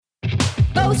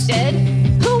ghosted.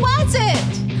 Who was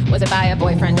it? Was it by a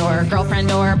boyfriend or a girlfriend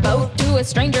or both? To a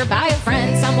stranger, by a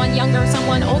friend, someone younger,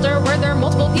 someone older? Were there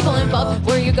multiple people involved?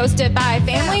 Were you ghosted by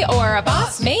family or a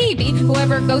boss? Maybe.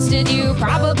 Whoever ghosted you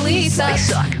probably sucks.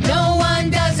 No one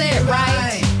does it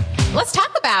right. Let's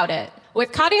talk about it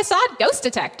with Katia Saad, Ghost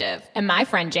Detective, and my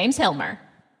friend James Hilmer.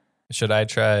 Should I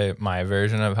try my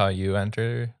version of how you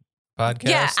enter podcast?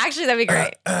 Yeah, actually, that'd be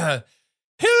great. Hello!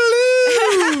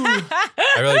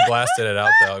 I really blasted it out,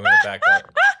 though. I'm going to back up.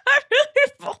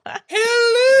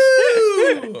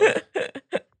 Hello!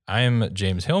 I'm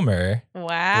James Hilmer. Wow.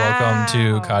 Welcome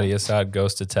to Katia Saad,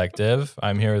 Ghost Detective.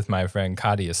 I'm here with my friend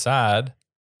Katia Saad.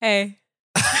 Hey.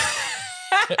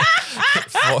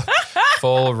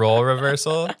 Full role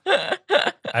reversal.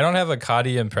 I don't have a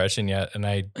Katia impression yet, and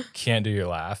I can't do your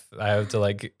laugh. I have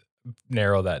to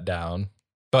narrow that down.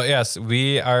 But yes,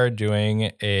 we are doing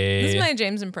This is my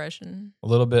James impression. a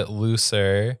little bit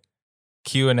looser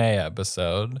Q&A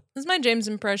episode. This is my James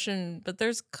impression, but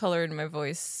there's color in my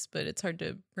voice, but it's hard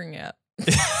to bring out.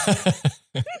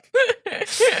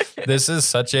 This is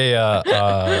such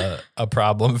a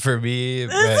problem for me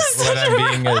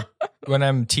when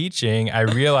I'm teaching. I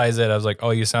realize it. I was like,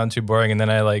 oh, you sound too boring, and then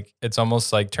it's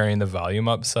almost like turning the volume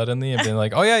up suddenly and being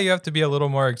like, oh yeah, you have to be a little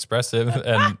more expressive.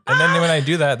 And then when I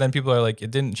do that, then people are like, it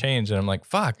didn't change, and I'm like,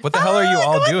 fuck, what the hell are you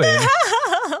all doing?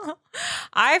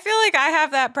 I feel like I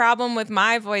have that problem with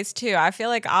my voice too. I feel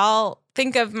like I'll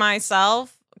think of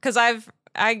myself because I've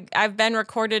been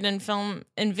recorded in film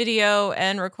and video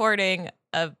and recording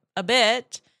a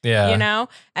bit, Yeah,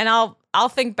 and I'll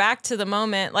think back to the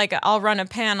moment, like I'll run a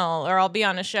panel or I'll be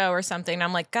on a show or something. And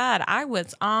I'm like, God, I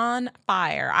was on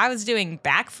fire. I was doing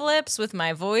backflips with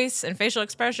my voice and facial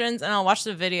expressions, and I'll watch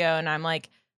the video and I'm like,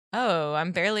 oh,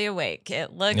 I'm barely awake.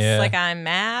 It looks like I'm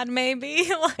mad,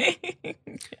 maybe.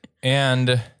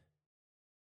 And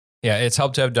yeah, it's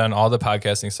helped to have done all the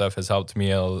podcasting stuff. Has helped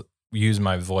me use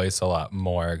my voice a lot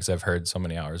more because I've heard so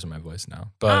many hours of my voice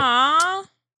now. But Aww.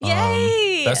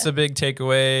 Yay! That's the big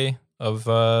takeaway of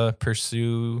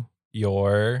pursue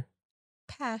your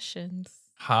passions.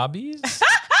 Hobbies.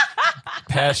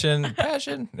 Passion.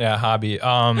 Yeah, hobby.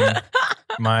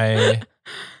 My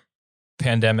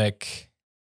pandemic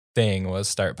thing was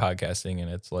start podcasting,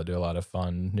 and it's led to a lot of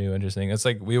fun, new, interesting. It's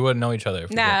like we wouldn't know each other.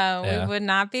 We would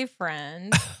not be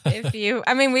friends if you.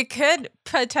 I mean, we could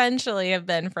potentially have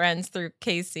been friends through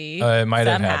Casey. It might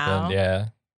have somehow. happened, yeah.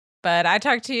 But I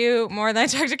talk to you more than I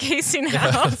talk to Casey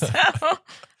now. So,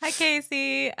 hi,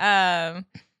 Casey. But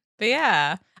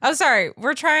yeah. Oh, sorry.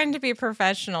 We're trying to be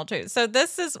professional too. So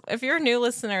this is, if you're a new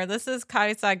listener, this is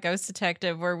Katia Saad, Ghost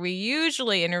Detective, where we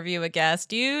usually interview a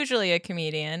guest, usually a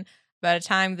comedian, about a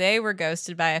time they were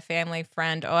ghosted by a family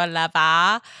friend or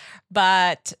lover.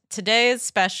 But today is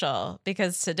special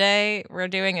because today we're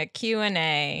doing a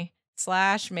Q&A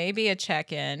 / maybe a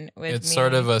check-in with It's me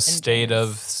sort of a and state James.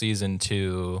 of season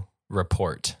 2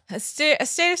 report. A state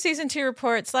of season 2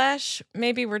 report /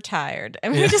 maybe we're tired.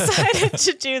 And we decided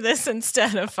to do this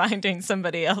instead of finding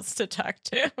somebody else to talk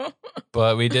to.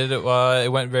 But we did it.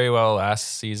 It went very well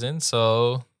last season,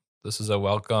 so this is a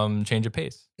welcome change of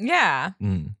pace. Yeah.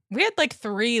 Mm. We had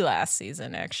 3 last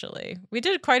season, actually. We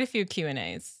did quite a few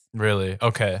Q&As. Really?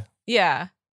 Okay. Yeah.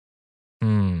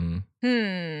 Hmm.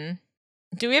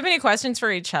 Do we have any questions for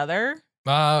each other?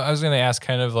 I was going to ask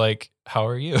kind of how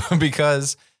are you?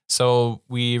 Because so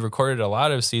we recorded a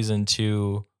lot of season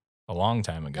 2 a long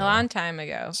time ago. A long time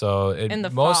ago. So it In the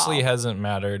mostly fall. hasn't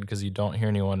mattered because you don't hear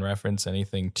anyone reference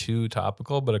anything too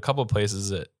topical, but a couple places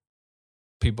that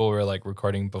people were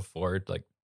recording before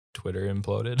Twitter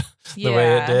imploded the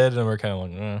way it did, and we're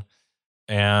kind of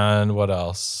And what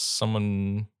else?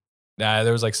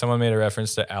 There was someone made a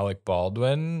reference to Alec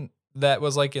Baldwin that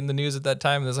was in the news at that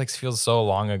time. This feels so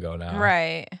long ago now.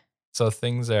 Right. So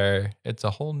it's a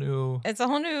whole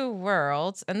new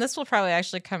world. And this will probably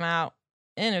actually come out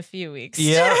in a few weeks.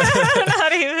 Yeah.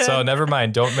 Not even. So never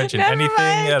mind. Don't mention anything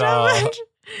at all.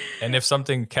 And if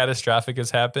something catastrophic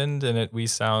has happened and we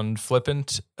sound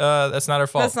flippant, that's not our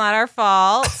fault. That's not our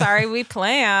fault. Sorry, we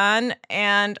plan.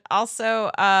 And also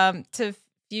to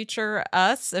future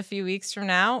us a few weeks from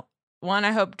now, one,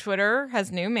 I hope Twitter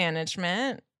has new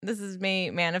management. This is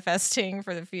me manifesting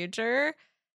for the future.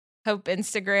 Hope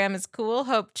Instagram is cool.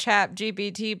 Hope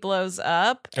ChatGPT blows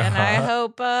up. And I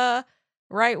hope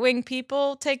right-wing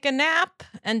people take a nap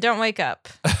and don't wake up.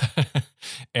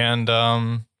 And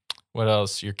what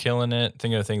else? You're killing it.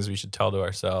 Think of the things we should tell to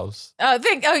ourselves. You're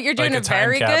doing a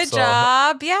very good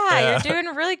job. Yeah, you're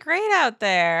doing really great out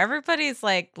there. Everybody's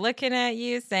looking at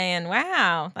you saying,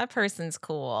 wow, that person's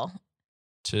cool.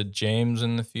 To James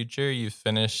in the future, you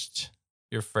finished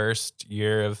your first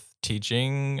year of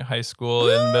teaching high school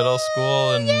and middle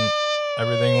school, and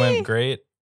everything went great.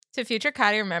 To future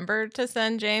Cotty, remember to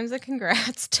send James a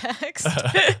congrats text.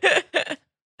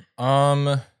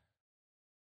 Can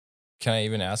I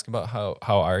even ask about how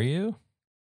are you?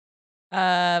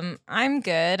 I'm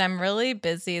good. I'm really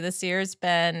busy. This year's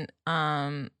been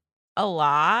a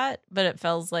lot, but it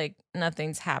feels like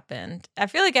nothing's happened. I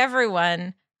feel like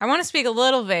everyone, I want to speak a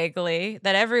little vaguely,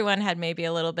 that everyone had maybe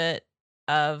a little bit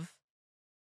of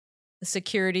a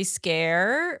security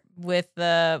scare with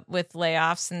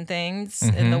layoffs and things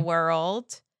in the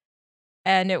world.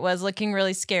 And it was looking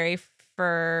really scary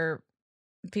for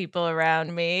people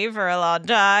around me for a long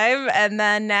time. And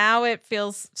then now it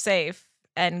feels safe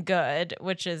and good,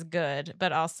 which is good,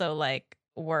 but also like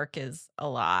work is a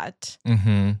lot.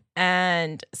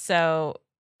 And so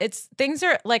things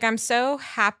are like, I'm so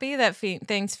happy that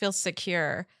things feel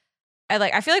secure.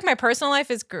 I feel like my personal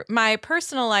life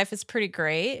is pretty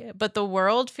great, but the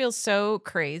world feels so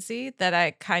crazy that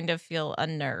I kind of feel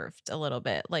unnerved a little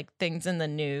bit. Like things in the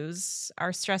news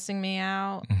are stressing me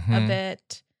out a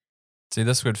bit. See,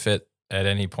 this would fit at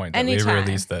any point that we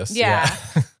release this. Yeah.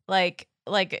 like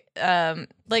the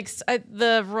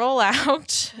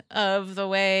rollout of the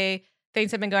way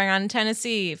things have been going on in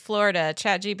Tennessee, Florida,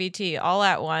 ChatGPT all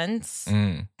at once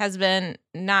has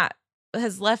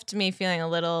left me feeling a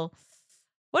little,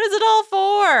 what is it all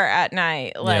for at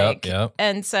night? Like, yep.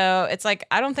 And so it's like,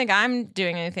 I don't think I'm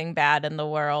doing anything bad in the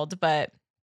world, but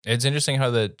it's interesting how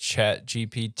the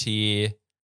ChatGPT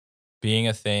being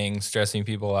a thing, stressing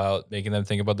people out, making them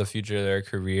think about the future of their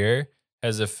career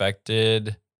has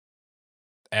affected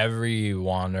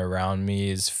everyone around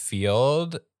me's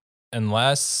field,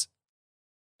 unless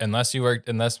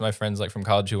my friends like from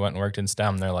college who went and worked in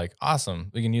STEM, they're like, awesome,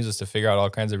 we can use this to figure out all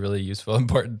kinds of really useful,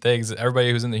 important things.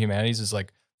 Everybody who's in the humanities is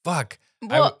like, fuck,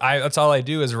 well, I that's all I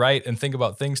do is write and think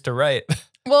about things to write.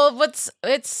 Well,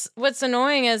 what's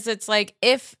annoying is it's like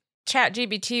if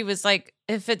ChatGPT was like,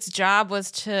 if its job was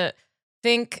to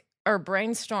think or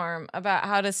brainstorm about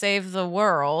how to save the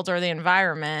world or the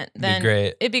environment, then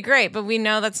it'd be great. But we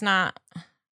know that's not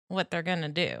what they're gonna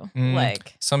do.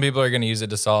 Like some people are gonna use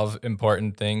it to solve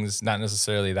important things, not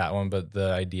necessarily that one, but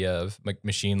the idea of like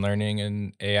machine learning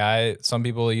and AI. Some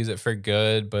people will use it for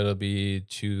good, but it'll be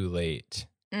too late.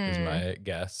 Is my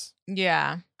guess.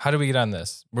 Yeah. How do we get on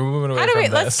this? We're moving away from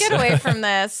this. Let's get away from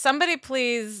this. Somebody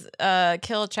please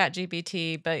kill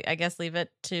ChatGPT, but I guess leave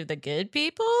it to the good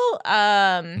people.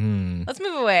 Let's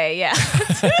move away. Yeah.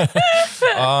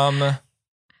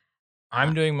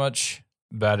 I'm doing much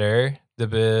better.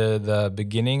 The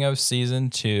beginning of season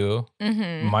 2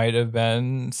 might have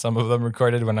been some of them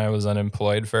recorded when I was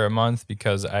unemployed for a month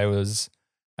because I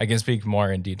can speak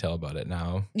more in detail about it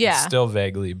now. Yeah. Still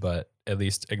vaguely, but at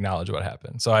least acknowledge what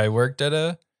happened. So I worked at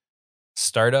a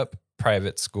startup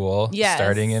private school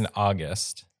starting in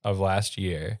August of last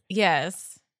year.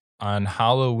 Yes. On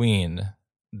Halloween,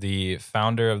 the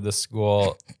founder of the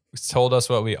school told us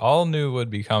what we all knew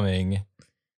would be coming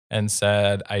and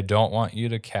said, I don't want you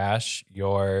to cash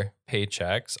your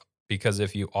paychecks because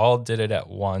if you all did it at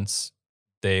once,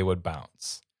 they would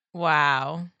bounce.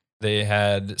 Wow. They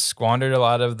had squandered a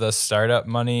lot of the startup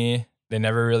money. They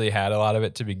never really had a lot of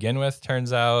it to begin with,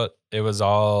 turns out. It was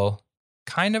all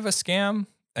kind of a scam.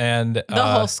 And the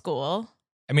whole school.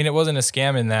 I mean, it wasn't a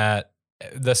scam in that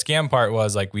the scam part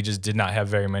was like we just did not have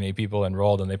very many people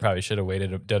enrolled, and they probably should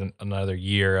have done another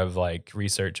year of like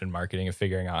research and marketing and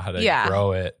figuring out how to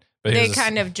grow it. But they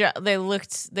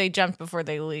they jumped before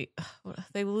they leaped.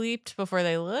 They leaped before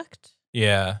they looked.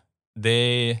 Yeah,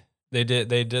 they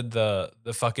did the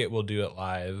fuck it, we'll do it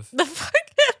live. The fuck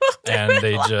it, we'll do and it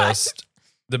they live. just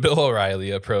the Bill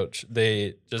O'Reilly approach.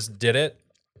 They just did it.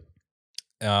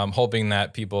 Hoping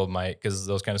that people might, because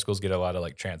those kind of schools get a lot of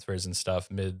like transfers and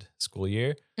stuff mid-school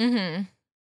year.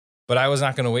 But I was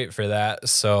not going to wait for that.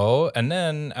 So, and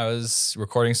then I was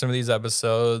recording some of these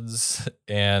episodes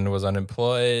and was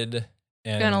unemployed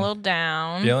and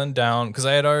feeling down because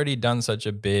I had already done such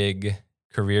a big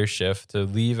career shift to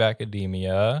leave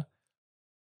academia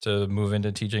to move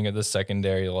into teaching at the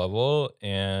secondary level.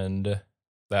 And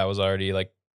that was already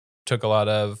like, took a lot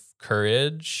of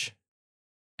courage.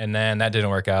 And then that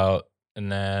didn't work out.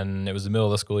 And then it was the middle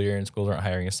of the school year and schools weren't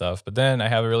hiring and stuff. But then I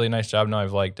have a really nice job now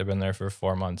I've been there for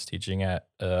 4 months teaching at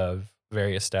a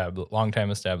very long time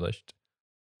established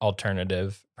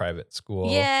alternative private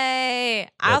school. Yay.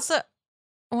 I also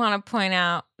want to point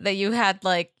out that you had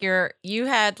your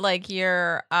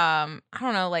I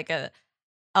don't know, like a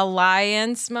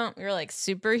alliance moment, your like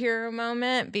superhero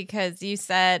moment, because you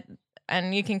said,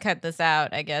 and you can cut this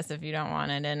out, I guess, if you don't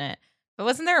want it in it. But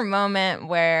wasn't there a moment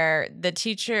where the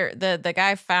teacher, the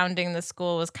guy founding the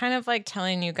school was kind of like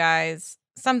telling you guys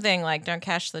something like don't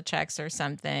cash the checks or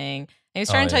something? And he was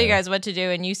trying to tell you guys what to do,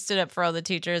 and you stood up for all the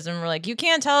teachers and were like, you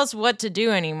can't tell us what to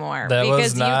do anymore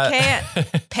because you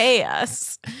can't pay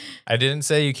us. I didn't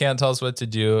say you can't tell us what to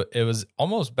do. It was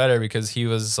almost better because he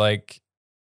was like,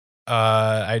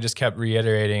 I just kept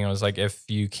reiterating. I was like, if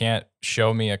you can't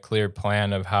show me a clear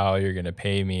plan of how you're going to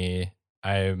pay me,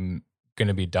 I'm going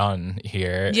to be done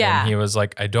here. Yeah. And he was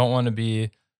like, I don't want to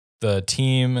be the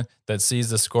team that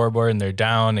sees the scoreboard and they're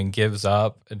down and gives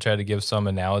up, and try to give some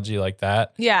analogy like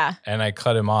that. Yeah. And I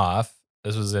cut him off.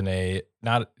 This was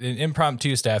not an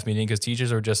impromptu staff meeting because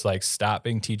teachers were just like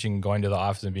stopping teaching and going to the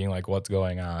office and being like, what's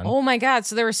going on? Oh my God.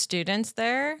 So there were students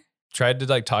there? Tried to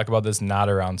like talk about this not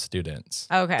around students.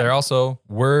 Okay. There also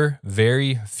were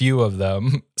very few of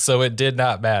them, so it did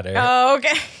not matter. Oh,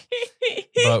 okay.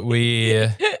 But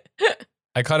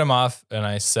I cut him off and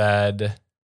I said,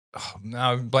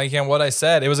 now I'm blanking on what I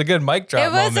said. It was a good mic drop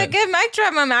moment. It was a good mic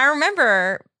drop moment. I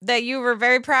remember that you were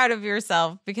very proud of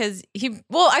yourself because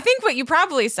I think what you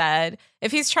probably said,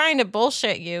 if he's trying to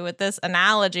bullshit you with this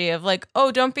analogy of like,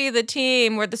 oh, don't be the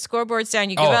team where the scoreboard's down,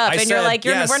 you give up. And you're like,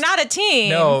 we're not a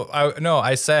team.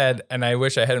 I said, and I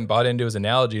wish I hadn't bought into his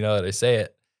analogy now that I say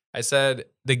it. I said,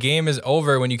 the game is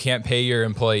over when you can't pay your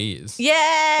employees.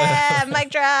 Yeah, mic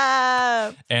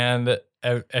drop. And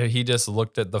he just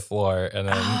looked at the floor, and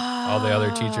then all the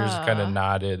other teachers kind of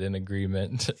nodded in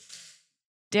agreement.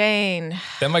 Dang.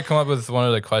 That might come up with one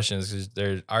of the questions because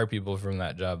there are people from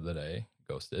that job that I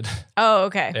ghosted. Oh,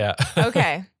 okay. Yeah.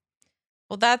 Okay.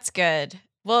 Well, that's good.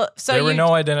 Well, so there were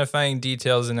no identifying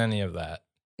details in any of that.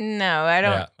 No, I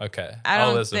don't. Yeah, okay. I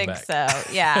don't think so.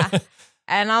 Yeah.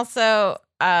 And also,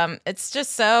 it's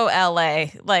just so LA.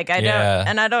 Like I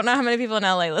don't know how many people in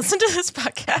LA listen to this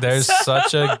podcast.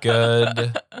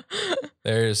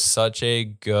 There's such a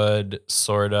good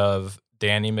sort of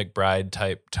Danny McBride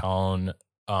type tone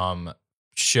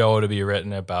show to be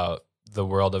written about the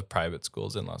world of private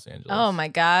schools in Los Angeles. Oh my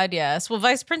God, yes. Well,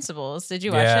 Vice Principals. Did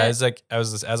you watch it? Yeah, it's like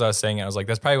as I was saying it, I was like,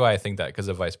 that's probably why I think that, because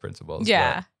of Vice Principals.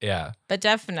 Yeah. But, yeah. But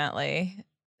definitely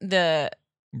the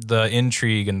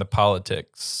intrigue and the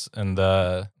politics and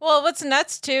well, what's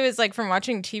nuts too is like from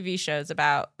watching TV shows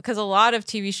because a lot of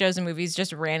TV shows and movies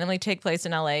just randomly take place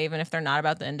in LA, even if they're not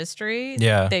about the industry.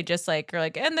 Yeah. They just like are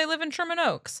like, and they live in Sherman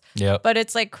Oaks. Yeah. But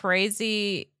it's like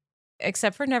crazy,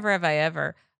 except for Never Have I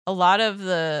Ever. A lot of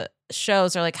the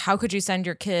shows are like, how could you send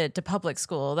your kid to public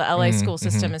school? The LA school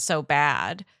system is so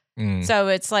bad. So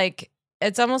it's like,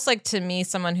 it's almost like, to me,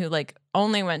 someone who like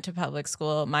only went to public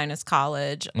school minus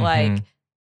college, like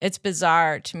it's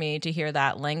bizarre to me to hear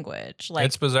that language. Like,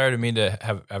 it's bizarre to me to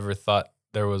have ever thought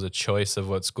there was a choice of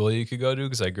what school you could go to,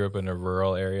 because I grew up in a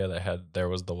rural area there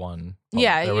was the one.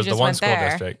 There was the one school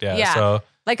district. Yeah. So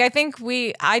like, I think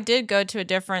I did go to a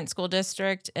different school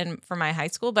district for my high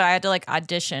school, but I had to like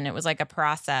audition. It was like a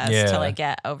process to like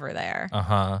get over there.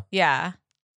 Yeah.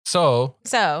 So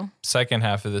second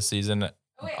half of the season,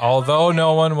 although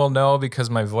no one will know because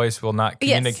my voice will not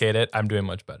communicate it, I'm doing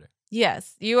much better.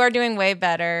 Yes, you are doing way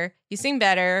better. You seem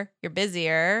better. You're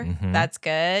busier. That's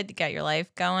good. You got your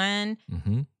life going.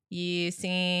 You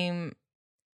seem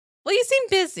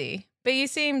busy, but you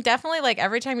seem definitely like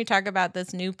every time you talk about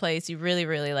this new place, you really,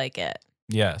 really like it.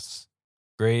 Yes.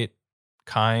 Great,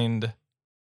 kind,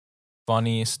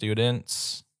 funny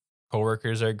students.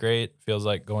 Coworkers are great. Feels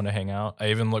like going to hang out. I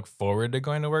even look forward to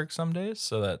going to work some days.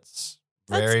 So that's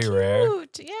very rare.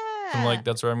 Yeah. I'm like,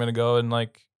 that's where I'm going to go. And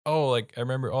like, oh, like I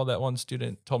remember, that one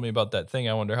student told me about that thing.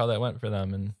 I wonder how that went for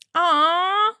them. And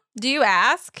Aw. Do you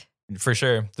ask? For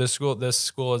sure. This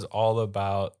school is all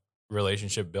about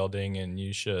relationship building, and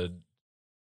you should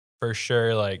for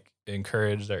sure like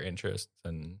encourage their interests.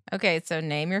 And okay, so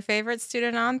name your favorite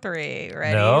student on 3.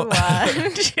 Ready? No.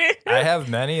 1, 2. I have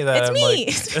many that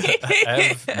It's me. I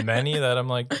have many that I'm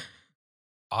like,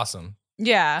 awesome.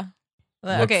 Yeah.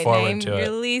 Look okay, forward name to your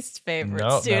it. least favorite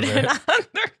Nope, student never. on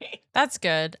 3. That's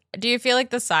good. Do you feel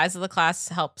like the size of the class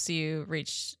helps you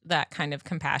reach that kind of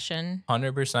compassion?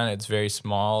 100%. It's very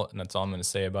small, and that's all I'm going to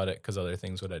say about it, because other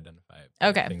things would identify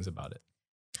things about it.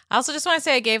 I also just want to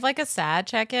say I gave like a sad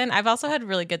check-in. I've also had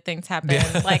really good things happen.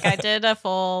 Like I did a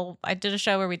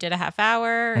show where we did a half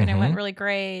hour and it went really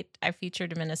great. I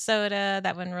featured in Minnesota.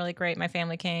 That went really great. My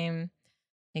family came.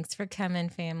 Thanks for coming,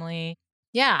 family.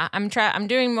 Yeah, I'm trying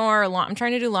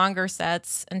to do longer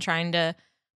sets and trying to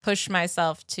push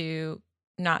myself to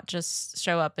not just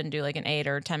show up and do like an 8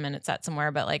 or 10 minute set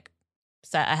somewhere, but like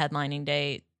set a headlining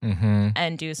date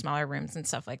and do smaller rooms and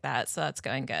stuff like that. So that's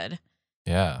going good.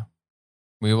 Yeah.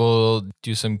 We will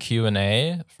do some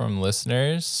Q&A from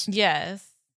listeners. Yes.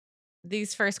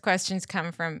 These first questions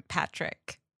come from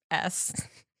Patrick S.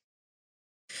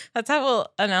 That's how we'll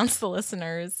announce the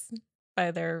listeners,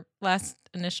 by their last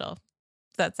initial.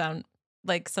 Does that sound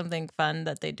like something fun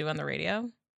that they do on the radio?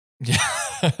 Yeah.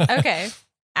 Okay.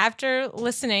 After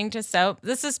listening to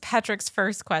this is Patrick's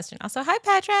first question. Also, hi,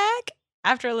 Patrick.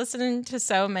 After listening to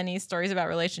so many stories about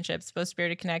relationships, both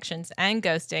spirited connections and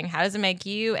ghosting, how does it make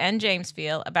you and James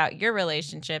feel about your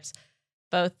relationships,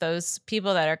 both those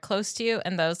people that are close to you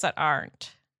and those that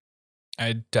aren't?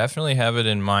 I definitely have it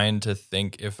in mind to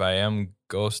think, if I am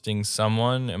ghosting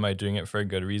someone, am I doing it for a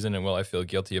good reason, and will I feel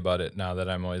guilty about it now that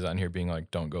I'm always on here being like,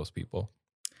 don't ghost people?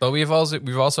 But we've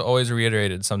also always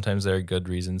reiterated sometimes there are good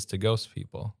reasons to ghost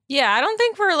people. Yeah, I don't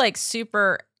think we're like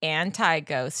super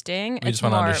anti-ghosting. We just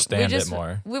want to understand it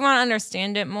more. We want to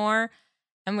understand it more,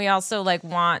 and we also like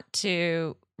want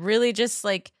to really just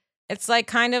like, it's like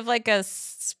kind of like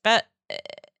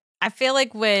I feel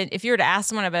like if you were to ask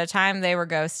someone about a time they were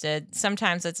ghosted,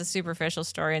 sometimes it's a superficial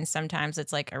story and sometimes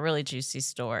it's like a really juicy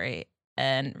story.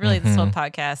 And really, this whole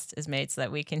podcast is made so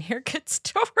that we can hear good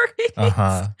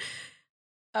stories.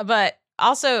 But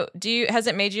also, has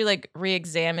it made you like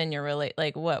re-examine your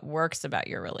like what works about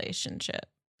your relationship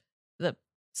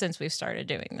since we've started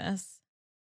doing this?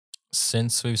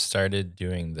 Since we've started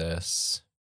doing this,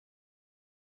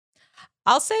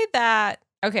 I'll say that.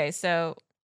 Okay, so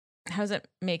how does it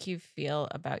make you feel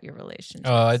about your relationship?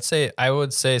 I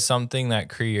would say something that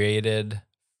created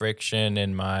friction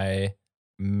in my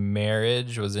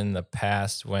marriage was in the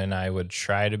past when I would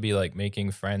try to be like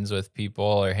making friends with people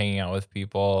or hanging out with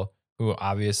people who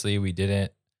obviously we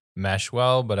didn't mesh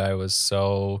well, but I was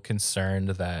so concerned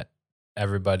that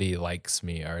everybody likes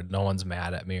me or no one's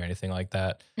mad at me or anything like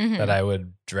that, that I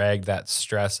would drag that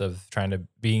stress of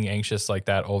being anxious like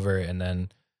that over, and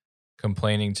then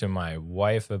complaining to my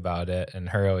wife about it, and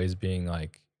her always being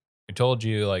like, I told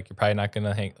you, like, you're probably not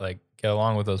gonna get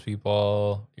along with those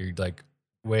people. You're like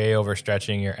way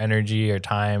overstretching your energy or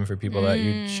time for people that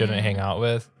you shouldn't hang out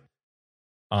with.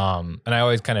 And I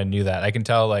always kind of knew that. I can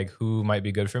tell like who might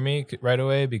be good for me right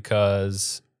away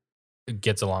because it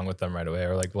gets along with them right away,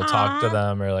 or like we'll talk to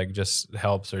them, or like just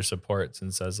helps or supports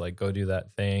and says like, go do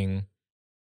that thing.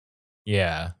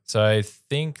 Yeah. So I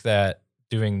think that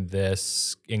doing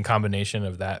this in combination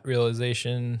of that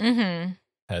realization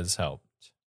has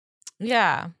helped.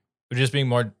 Yeah. But just being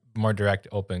more direct,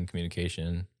 open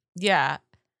communication. Yeah.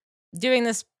 Doing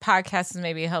this podcast has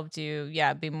maybe helped you,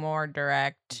 be more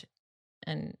direct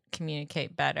and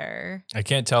communicate better. I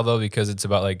can't tell though, because it's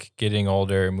about like getting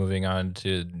older, moving on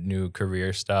to new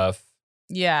career stuff.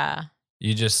 Yeah.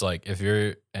 You just like,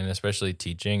 and especially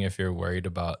teaching, if you're worried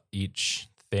about each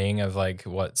thing of like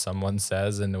what someone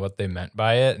says and what they meant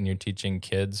by it, and you're teaching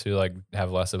kids who like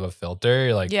have less of a filter,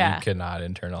 you're like, you cannot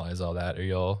internalize all that or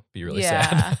you'll be really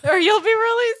sad. Or you'll be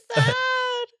really sad.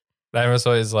 I was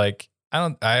always like,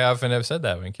 I often have said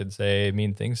that when kids say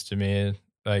mean things to me,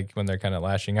 like when they're kind of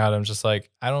lashing out, I'm just like,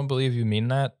 I don't believe you mean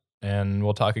that, and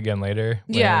we'll talk again later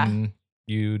when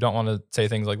you don't want to say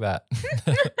things like that.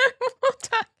 We'll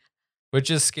talk.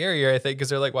 Which is scarier, I think, because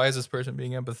they're like, why is this person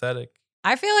being empathetic?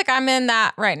 I feel like I'm in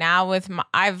that right now with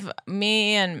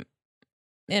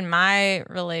in my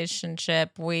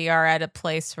relationship, we are at a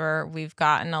place where we've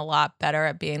gotten a lot better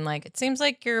at being like, it seems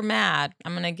like you're mad,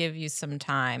 I'm going to give you some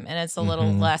time. And it's a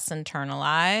little less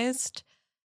internalized.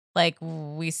 Like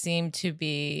we seem to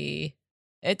be,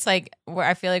 it's like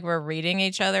I feel like we're reading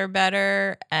each other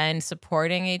better and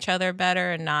supporting each other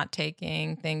better and not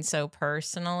taking things so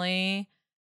personally.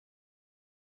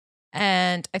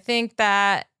 And I think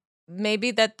that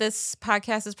maybe that this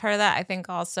podcast is part of that. I think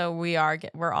also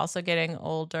we're also getting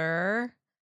older,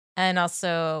 and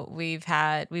also we've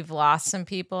lost some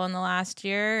people in the last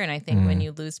year. And I think when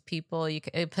you lose people,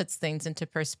 it puts things into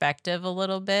perspective a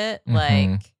little bit.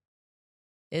 Like,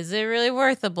 is it really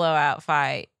worth a blowout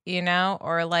fight?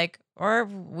 Or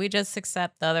we just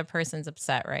accept the other person's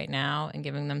upset right now and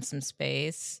giving them some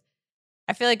space.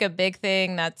 I feel like a big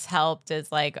thing that's helped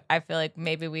is like, I feel like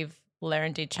maybe we've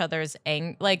learned each other's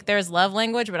like there's love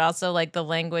language, but also like the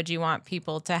language you want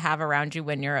people to have around you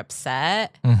when you're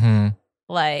upset.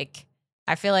 Like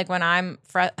I feel like when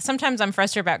sometimes I'm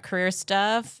frustrated about career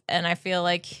stuff, and I feel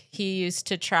like he used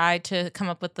to try to come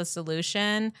up with the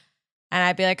solution, and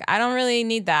I'd be like, I don't really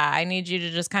need that. I need you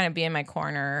to just kind of be in my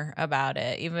corner about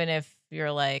it, even if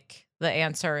you're like, the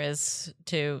answer is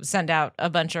to send out a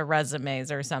bunch of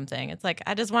resumes or something. It's like,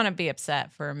 I just want to be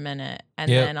upset for a minute,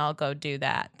 and then I'll go do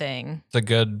that thing. It's a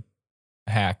good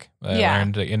hack that I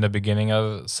learned in the beginning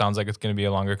of. Sounds like it's going to be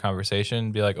a longer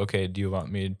conversation. Be like, okay, do you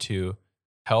want me to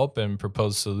help and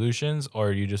propose solutions,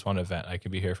 or you just want to vent. I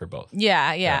can be here for both.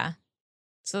 Yeah.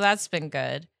 So that's been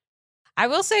good. I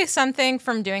will say something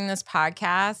from doing this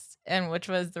podcast, and which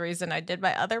was the reason I did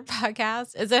my other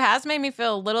podcast, is it has made me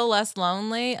feel a little less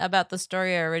lonely about the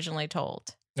story I originally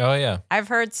told. Oh, yeah. I've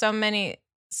heard so many.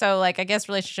 So, like, I guess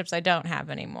relationships I don't have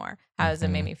anymore. How does it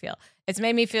make me feel? It's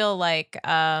made me feel like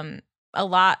a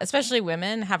lot, especially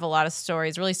women, have a lot of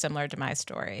stories really similar to my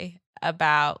story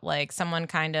about like someone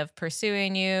kind of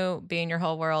pursuing you, being your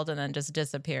whole world, and then just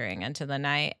disappearing into the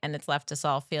night. And it's left us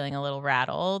all feeling a little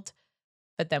rattled,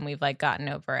 but then we've like gotten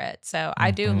over it. So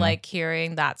I do like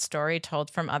hearing that story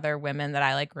told from other women that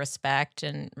I like respect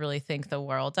and really think the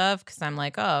world of, because I'm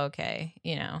like, oh, okay,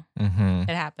 you know,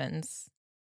 it happens.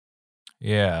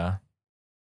 Yeah.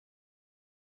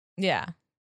 Yeah.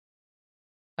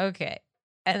 Okay.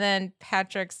 And then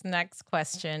Patrick's next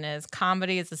question is,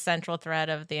 comedy is the central thread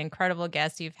of the incredible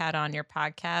guests you've had on your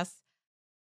podcast.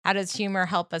 How does humor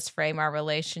help us frame our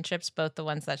relationships, both the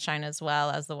ones that shine as well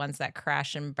as the ones that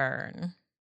crash and burn?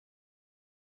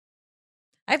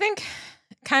 I think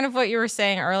kind of what you were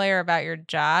saying earlier about your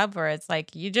job, where it's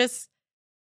like if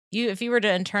you were to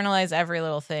internalize every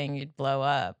little thing, you'd blow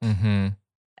up.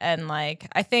 And like,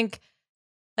 I think,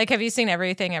 like, have you seen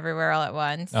Everything Everywhere All at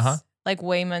Once? Like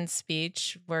Wayman's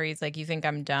speech where he's like, you think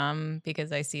I'm dumb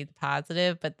because I see the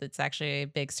positive, but it's actually a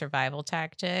big survival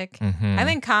tactic. I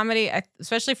think comedy,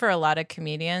 especially for a lot of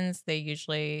comedians, they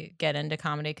usually get into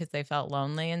comedy because they felt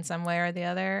lonely in some way or the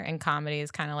other. And comedy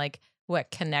is kind of like what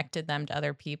connected them to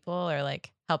other people or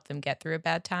like helped them get through a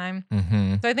bad time.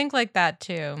 So I think like that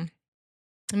too.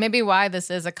 Maybe why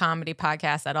this is a comedy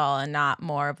podcast at all and not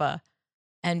more of a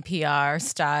NPR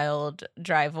styled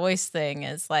dry voice thing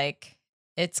is like,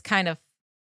 it's kind of,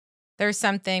 there's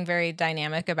something very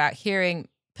dynamic about hearing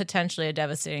potentially a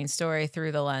devastating story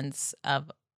through the lens of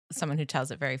someone who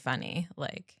tells it very funny.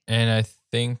 Like, and I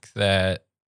think that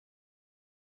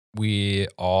we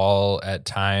all at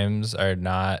times are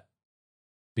not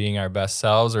being our best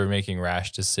selves or making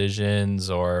rash decisions,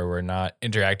 or we're not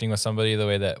interacting with somebody the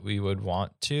way that we would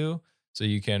want to. So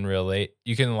you can relate,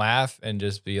 you can laugh and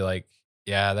just be like,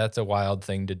 yeah, that's a wild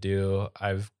thing to do.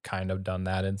 I've kind of done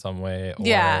that in some way.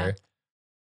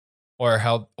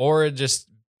 Or just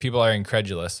people are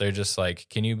incredulous. They're just like,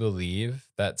 can you believe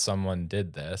that someone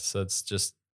did this? So it's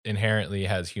just inherently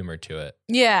has humor to it.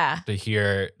 Yeah. To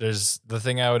hear, there's the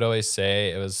thing I would always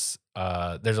say, it was,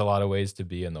 there's a lot of ways to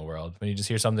be in the world. When you just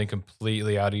hear something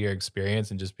completely out of your experience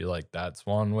and just be like, that's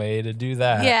one way to do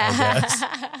that.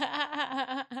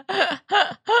 Yeah.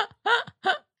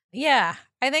 Yeah.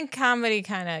 I think comedy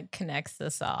kind of connects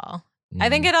us all. I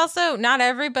think it also, not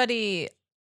everybody,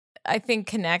 I think,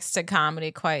 connects to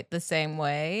comedy quite the same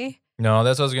way. No,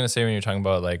 that's what I was going to say when you're talking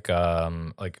about like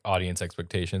audience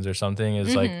expectations or something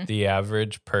is like the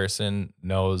average person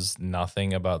knows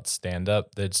nothing about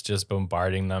stand-up. That's just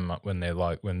bombarding them when they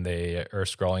are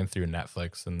scrolling through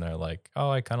Netflix and they're like,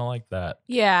 oh, I kind of like that.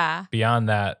 Yeah. Beyond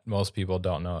that, most people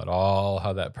don't know at all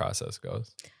how that process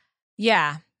goes.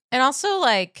 Yeah. And also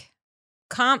like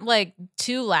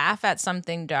to laugh at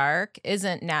something dark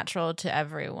isn't natural to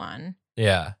everyone.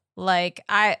 Yeah.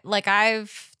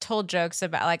 I've told jokes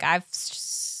about like I've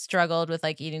struggled with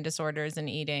like eating disorders and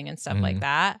eating and stuff like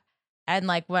that. And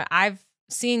like when I've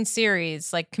seen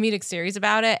series, like comedic series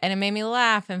about it, and it made me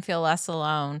laugh and feel less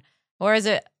alone. Whereas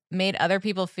it made other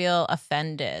people feel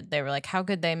offended. They were like, how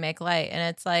could they make light? And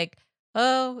it's like,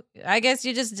 oh, I guess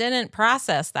you just didn't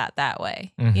process that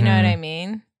way. You know what I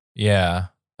mean? Yeah.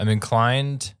 I'm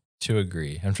inclined to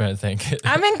agree. I'm trying to think.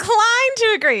 I'm inclined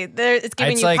to agree. It's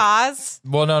giving you pause.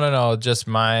 Well, no. Just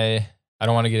I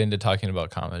don't want to get into talking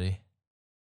about comedy.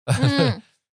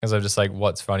 Because I'm just like,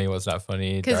 what's funny, what's not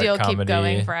funny. Because you'll keep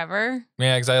going forever.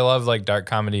 Yeah, because I love like dark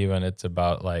comedy when it's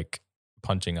about like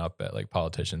punching up at like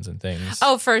politicians and things.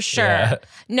 Oh, for sure. Yeah.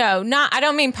 No, I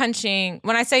don't mean punching.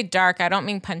 When I say dark, I don't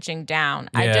mean punching down.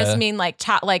 Yeah. I just mean like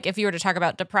if you were to talk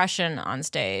about depression on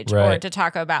stage, or to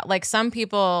talk about like some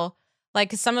people,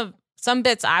 like some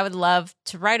bits I would love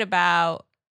to write about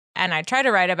and I try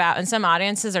to write about, and some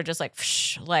audiences are just like,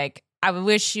 like, I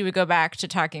wish you would go back to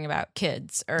talking about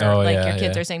kids, or your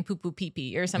kids are saying poo poo pee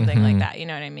pee or something like that. You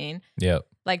know what I mean? Yep.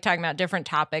 Like talking about different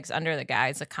topics under the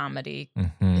guise of comedy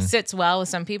sits well with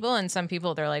some people, and some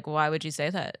people they're like, why would you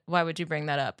say that? Why would you bring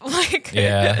that up? Like,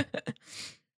 yeah.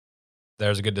 There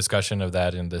was a good discussion of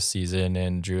that in this season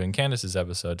in Drew and Candace's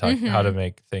episode, talking how to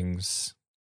make things,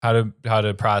 how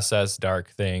to process dark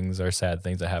things or sad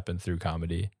things that happen through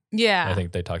comedy. Yeah. I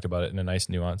think they talked about it in a nice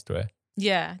nuanced way.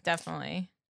 Yeah, definitely.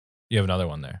 You have another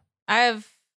one there. I have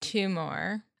two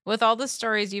more. With all the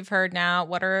stories you've heard now,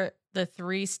 what are the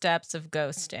 3 steps of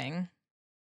ghosting?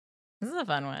 This is a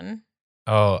fun one.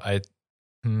 Oh,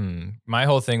 my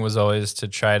whole thing was always to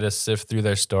try to sift through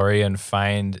their story and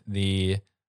find the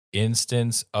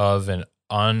instance of an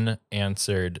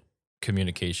unanswered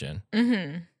communication.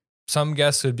 Mm-hmm. Some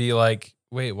guests would be like,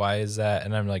 wait, why is that?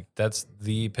 And I'm like, that's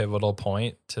the pivotal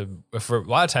point for a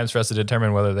lot of times for us to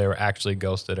determine whether they were actually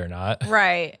ghosted or not.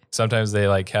 Right. Sometimes they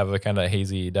like have a kind of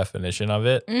hazy definition of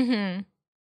it. Mm-hmm.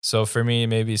 So for me,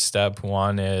 maybe step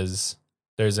one is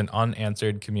there's an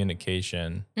unanswered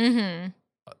communication. Mm-hmm.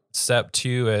 Step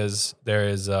two is there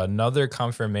is another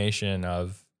confirmation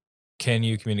of, can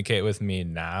you communicate with me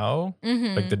now?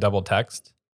 Mm-hmm. Like the double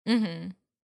text. Mm-hmm.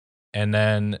 And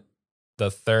then the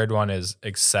third one is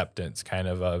acceptance, kind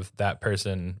of that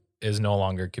person is no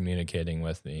longer communicating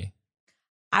with me.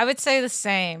 I would say the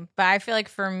same, but I feel like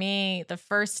for me, the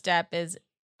first step is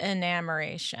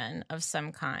enamoration of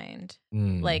some kind.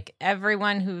 Like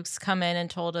everyone who's come in and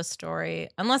told a story,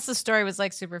 unless the story was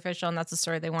like superficial and that's the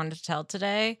story they wanted to tell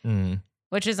today,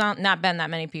 which is not been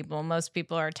that many people. Most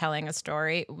people are telling a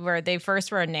story where they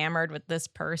first were enamored with this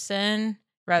person,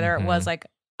 whether it was like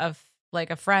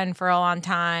a friend for a long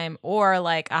time or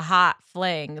like a hot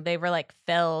fling. They were like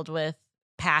filled with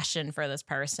passion for this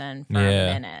person for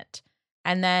a minute.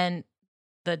 And then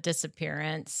the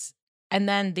disappearance. And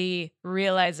then the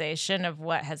realization of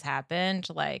what has happened,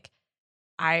 like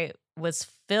I was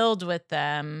filled with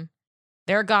them,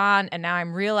 they're gone, and now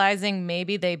I'm realizing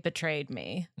maybe they betrayed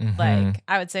me. Like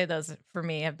I would say those for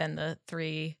me have been the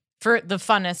three for the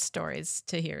funnest stories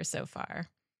to hear so far.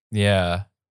 Yeah.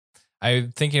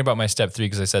 I'm thinking about my step 3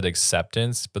 because I said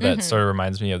acceptance, but that sort of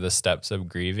reminds me of the steps of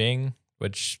grieving,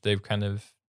 which they've kind of,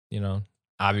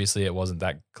 obviously it wasn't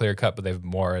that clear cut, but they've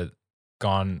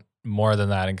gone more than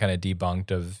that and kind of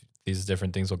debunked of these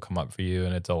different things will come up for you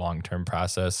and it's a long-term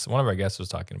process. One of our guests was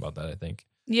talking about that, I think.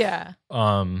 Yeah.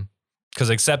 Because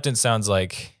acceptance sounds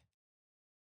like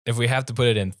if we have to put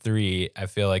it in 3, I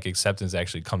feel like acceptance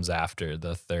actually comes after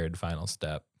the third final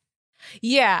step.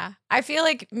 Yeah. I feel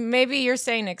like maybe you're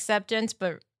saying acceptance,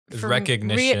 but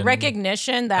recognition.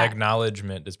 Recognition that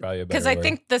acknowledgement is probably a better word. Because I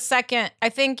think the second, I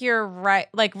think you're right.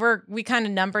 Like we kind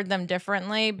of numbered them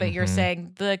differently, but you're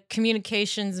saying the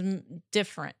communication's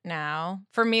different now.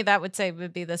 For me, that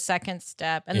would be the second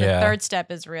step. And the third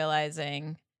step is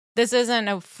realizing this isn't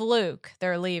a fluke.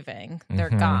 They're leaving.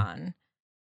 They're gone.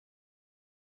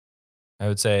 I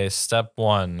would say step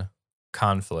 1,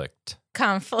 conflict.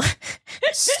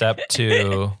 Step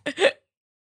 2,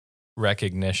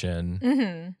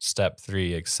 recognition. Step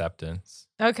 3, acceptance.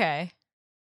 Okay.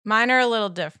 Mine are a little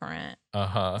different.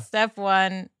 Step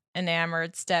 1,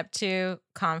 enamored. Step 2,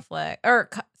 conflict. Or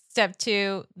step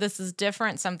 2, this is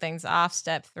different. Something's off.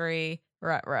 Step 3,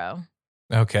 rut-row.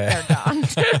 Okay. They're gone.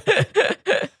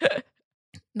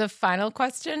 The final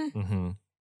question?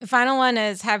 The final one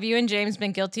is, have you and James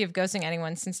been guilty of ghosting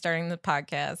anyone since starting the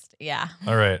podcast? Yeah.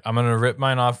 All right. I'm going to rip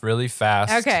mine off really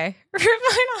fast. Okay. Rip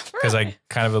mine off. Because I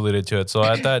kind of alluded to it. So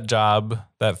at that job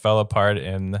that fell apart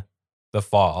in the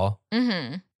fall,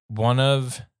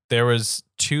 there was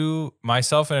 2,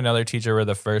 myself and another teacher were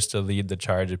the first to lead the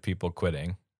charge of people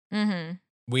quitting.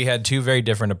 We had 2 very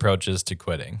different approaches to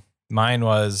quitting. Mine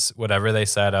was whatever they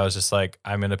said. I was just like,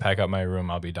 I'm going to pack up my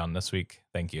room. I'll be done this week.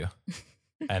 Thank you.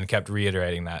 And kept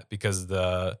reiterating that because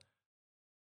the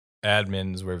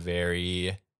admins were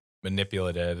very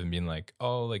manipulative and being like,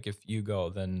 oh, like if you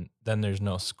go, then there's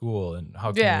no school. And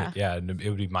how can it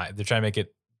would be they're trying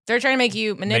to make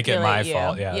you manipulate make it my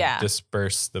fault. Yeah.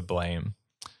 Disperse the blame.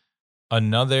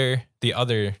 The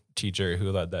other teacher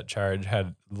who led that charge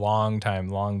had long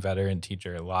veteran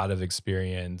teacher, a lot of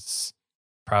experience,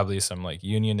 probably some like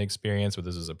union experience, but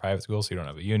this was a private school, so you don't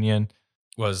have a union.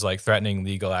 Was like threatening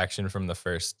legal action from the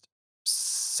first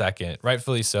second,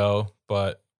 rightfully so.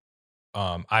 But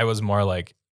I was more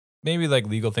like, maybe like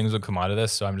legal things would come out of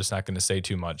this, so I'm just not going to say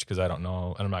too much because I don't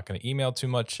know, and I'm not going to email too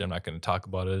much. I'm not going to talk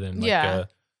about it. And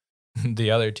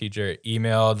the other teacher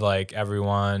emailed like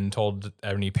everyone, told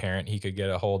any parent he could get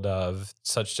a hold of,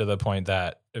 such to the point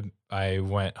that I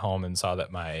went home and saw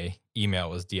that my email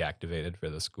was deactivated for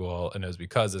the school. And it was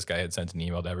because this guy had sent an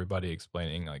email to everybody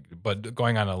explaining but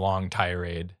going on a long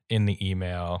tirade in the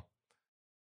email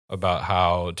about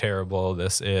how terrible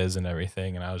this is and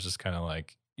everything. And I was just kind of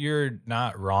like, you're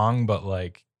not wrong, but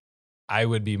like I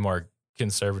would be more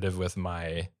conservative with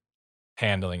my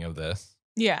handling of this.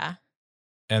 Yeah.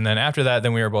 And then after that,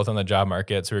 then we were both on the job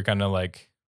market. So we were kind of like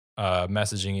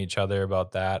messaging each other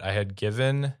about that. I had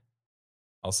given,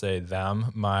 I'll say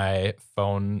them, my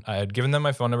phone. I had given them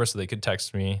my phone number so they could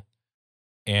text me.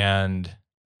 And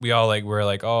we all like were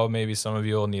like, oh, maybe some of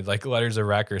you will need like letters of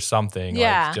rec or something,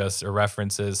 like just or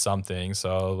references, something.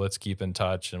 So let's keep in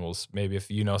touch, and we'll maybe if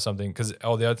you know something, because the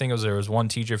other thing was there was one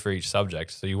teacher for each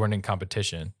subject, so you weren't in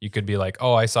competition. You could be like,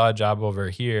 oh, I saw a job over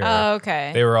here. Oh,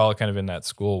 okay. They were all kind of in that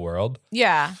school world.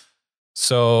 Yeah.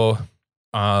 So,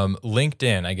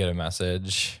 LinkedIn, I get a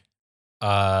message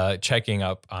checking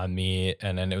up on me,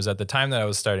 and then it was at the time that I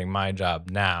was starting my job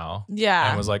now. Yeah.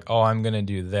 And was like, oh, I'm gonna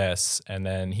do this. And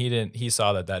then he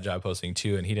saw that job posting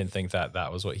too, and he didn't think that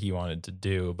was what he wanted to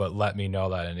do, but let me know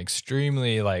that in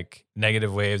extremely like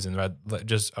negative waves, and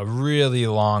just a really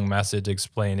long message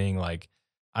explaining like,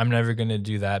 I'm never gonna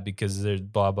do that because there's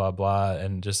blah blah blah,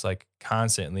 and just like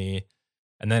constantly.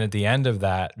 And then at the end of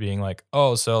that being like,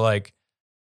 oh, so like,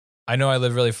 I know I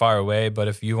live really far away, but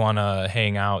if you want to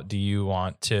hang out, do you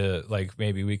want to, like,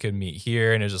 maybe we could meet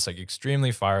here? And it was just like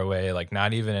extremely far away, like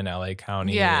not even in LA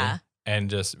County. Yeah. And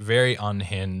just very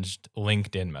unhinged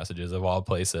LinkedIn messages of all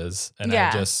places. And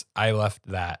I left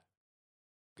that.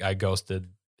 I ghosted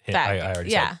him. I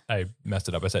already said, I messed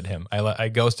it up. I said him. I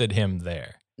ghosted him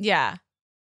there. Yeah.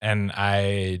 And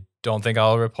I don't think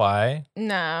I'll reply.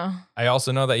 No. I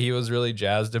also know that he was really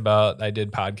jazzed about, I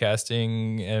did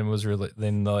podcasting and was really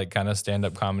in the like kind of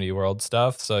stand-up comedy world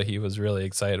stuff. So he was really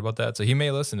excited about that. So he may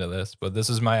listen to this, but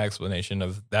this is my explanation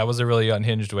of that was a really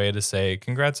unhinged way to say,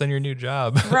 congrats on your new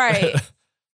job. Right.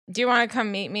 Do you want to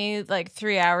come meet me like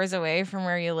 3 hours away from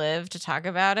where you live to talk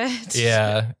about it?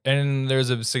 Yeah. And there's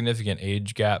a significant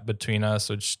age gap between us,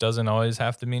 which doesn't always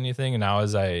have to mean anything. And now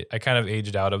as I kind of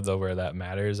aged out of where that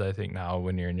matters, I think now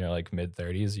when you're in your like mid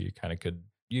 30s, you kind of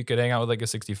you could hang out with like a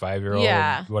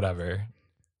 65-year-old, whatever.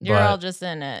 You're all just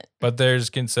in it. But there's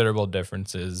considerable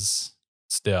differences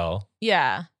still.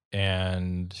 Yeah.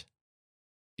 And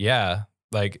yeah,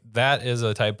 like that is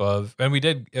a type of, and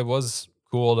it was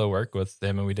cool to work with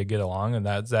him and we did get along, and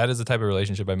that is the type of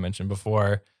relationship I mentioned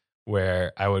before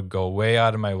where I would go way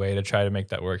out of my way to try to make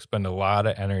that work, spend a lot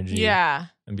of energy, and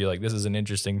be like, this is an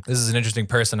interesting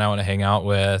person I want to hang out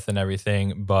with and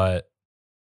everything, but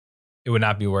it would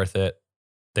not be worth it.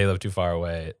 They live too far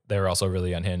away. They were also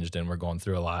really unhinged and were going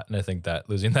through a lot, and I think that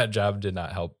losing that job did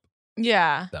not help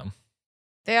them.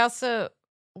 They also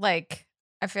like,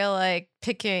 I feel like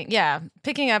picking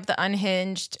up the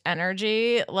unhinged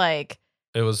energy, like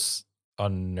it was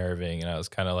unnerving, and I was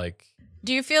kind of like,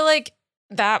 do you feel like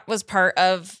that was part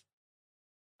of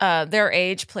their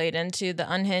age played into the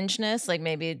unhingedness? Like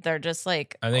maybe they're just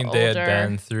like I think older. They had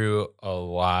been through a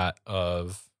lot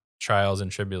of trials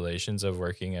and tribulations of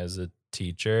working as a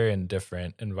teacher in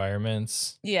different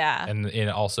environments. Yeah. And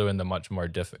also in the much more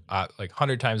like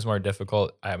 100 times more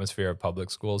difficult atmosphere of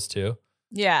public schools too.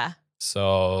 Yeah.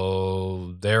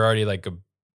 So they're already like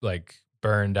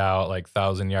burned out, like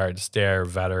 1,000-yard stare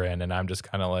veteran, and I'm just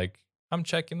kind of like, I'm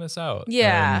checking this out.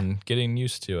 Yeah. And getting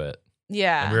used to it.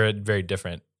 Yeah. And we're at very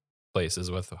different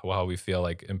places with how we feel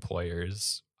like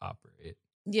employers operate.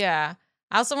 Yeah.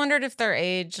 I also wondered if their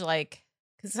age, like,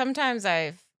 because sometimes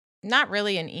I've not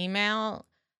really an email,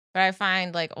 but I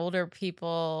find like older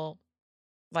people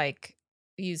like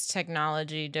use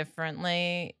technology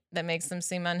differently that makes them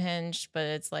seem unhinged, but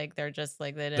it's like they're just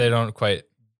like they don't quite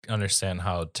understand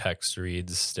how text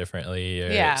reads differently.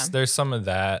 There's some of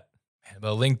that.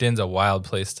 But LinkedIn's a wild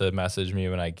place to message me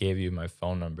when I gave you my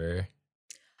phone number.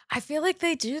 I feel like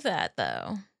they do that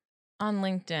though on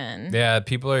LinkedIn. Yeah,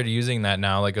 people are using that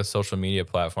now like a social media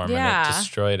platform, and it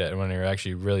destroyed it. When you're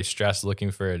actually really stressed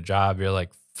looking for a job, you're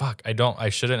like, fuck, I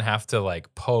shouldn't have to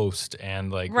like post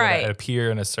and like appear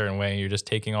in a certain way. And you're just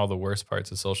taking all the worst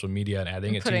parts of social media and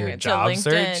adding it to your job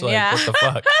search. Like, what the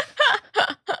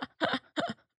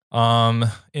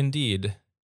fuck? Indeed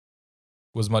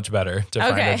was much better to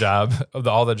find a job.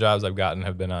 All the jobs I've gotten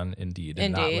have been on Indeed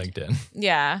and not LinkedIn.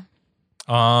 Yeah.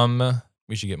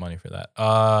 We should get money for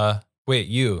that. Wait,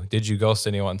 did you ghost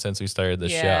anyone since we started the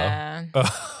show?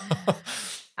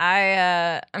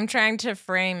 I'm trying to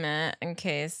frame it in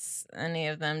case any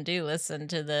of them do listen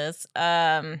to this.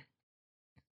 Okay,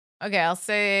 I'll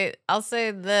say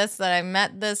this, that I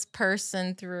met this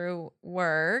person through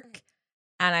work,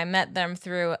 and I met them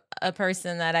through a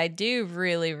person that I do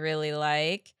really, really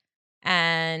like.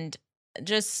 And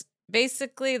just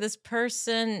basically this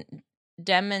person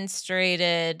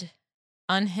demonstrated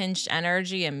unhinged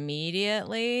energy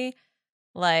immediately.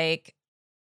 Like,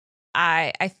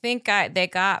 I think they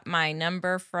got my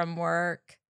number from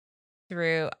work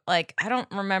through, like, I don't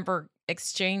remember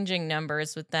exchanging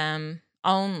numbers with them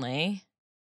only.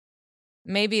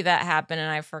 Maybe that happened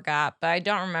and I forgot, but I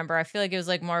don't remember. I feel like it was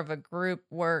like more of a group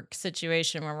work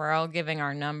situation where we're all giving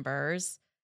our numbers.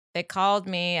 They called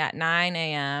me at 9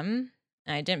 a.m.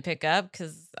 and I didn't pick up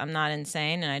because I'm not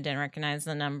insane and I didn't recognize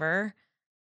the number.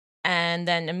 And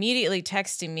then immediately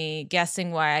texting me,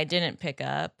 guessing why I didn't pick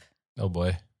up. Oh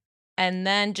boy. And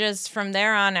then just from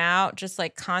there on out, just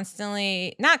like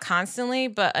constantly, not constantly,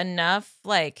 but enough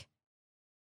like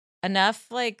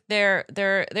they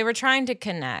were trying to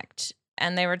connect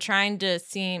and they were trying to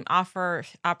offer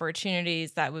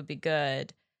opportunities that would be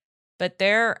good. But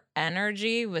their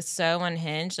energy was so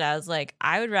unhinged that I was like,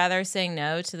 I would rather say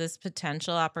no to this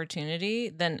potential opportunity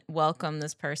than welcome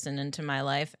this person into my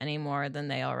life any more than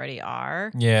they already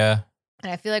are. Yeah.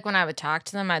 And I feel like when I would talk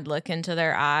to them, I'd look into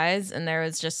their eyes and there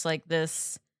was just like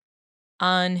this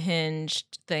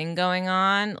unhinged thing going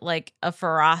on, like a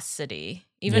ferocity.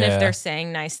 Even if they're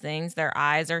saying nice things, their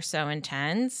eyes are so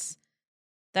intense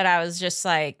that I was just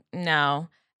like, no.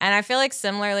 And I feel like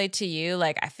similarly to you,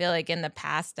 like I feel like in the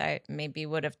past I maybe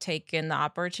would have taken the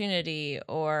opportunity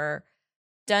or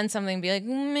done something, be like,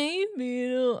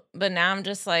 maybe. But now I'm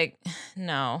just like,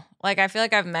 no. Like I feel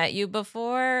like I've met you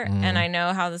before and I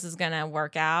know how this is going to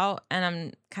work out and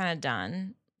I'm kind of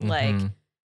done. Like,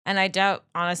 and I doubt,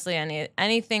 honestly,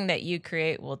 anything that you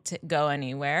create will go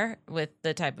anywhere with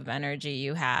the type of energy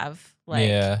you have. Like,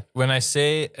 yeah. When I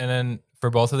say, and then for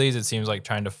both of these, it seems like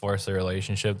trying to force a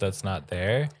relationship that's not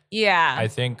there. Yeah. I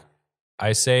think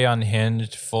I say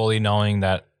unhinged fully knowing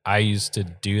that I used to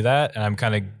do that. And I'm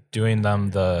kind of doing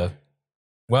them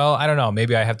I don't know.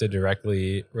 Maybe I have to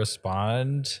directly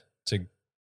respond to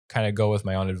kind of go with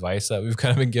my own advice that we've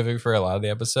kind of been giving for a lot of the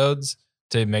episodes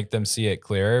to make them see it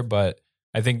clearer. But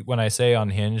I think when I say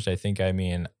unhinged, I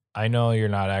mean, I know you're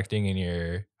not acting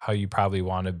in how you probably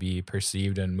want to be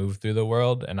perceived and move through the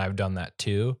world. And I've done that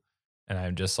too. And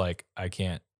I'm just like, I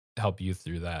can't help you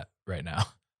through that right now.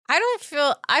 I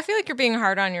feel like you're being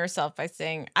hard on yourself by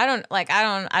saying, I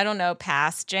don't know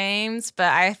past James,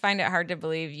 but I find it hard to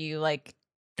believe you like.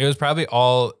 It was probably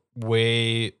all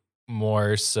way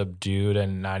more subdued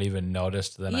and not even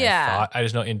noticed than I thought. I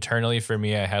just know internally for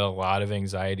me, I had a lot of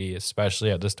anxiety,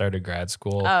 especially at the start of grad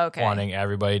school, wanting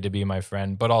everybody to be my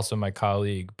friend, but also my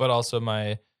colleague, but also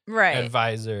my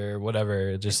advisor,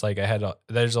 whatever. Just like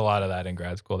there's a lot of that in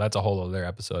grad school. That's a whole other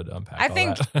episode to unpack. I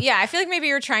think, I feel like maybe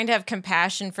you're trying to have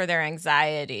compassion for their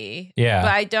anxiety. Yeah.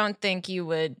 But I don't think you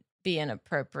would be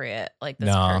inappropriate like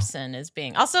this person is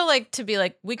being. Also, like to be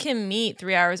like, we can meet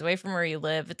 3 hours away from where you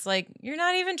live. It's like, you're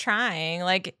not even trying.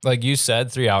 Like you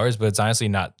said 3 hours, but it's honestly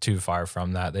not too far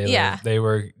from that. They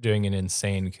were doing an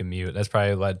insane commute. That's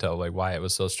probably led to like why it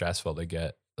was so stressful to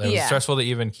get. It was stressful to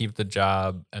even keep the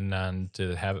job and then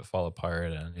to have it fall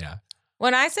apart. And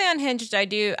when I say unhinged,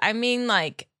 I mean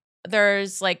like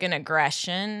there's like an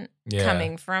aggression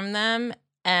coming from them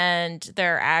and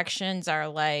their actions are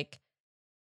like,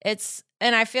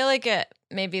 and I feel like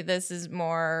maybe this is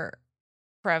more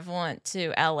prevalent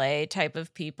to LA type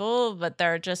of people, but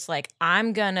they're just like,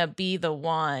 I'm gonna be the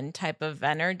one type of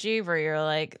energy where you're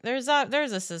like, there's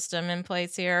a system in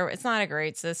place here. It's not a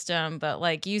great system, but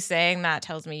like you saying that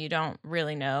tells me you don't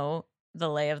really know the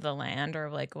lay of the land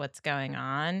or like what's going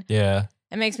on. Yeah.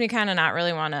 It makes me kind of not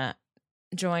really want to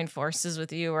join forces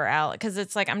with you or Alec because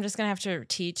it's like I'm just gonna have to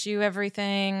teach you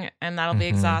everything and that'll be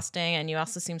exhausting, and you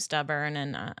also seem stubborn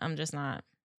and I'm just not.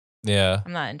 Yeah.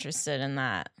 I'm not interested in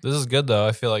that. This is good though.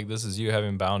 I feel like this is you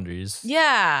having boundaries.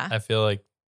 Yeah. I feel like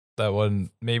that would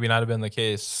maybe not have been the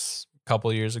case a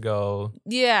couple years ago.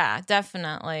 Yeah,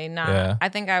 definitely not. Yeah. I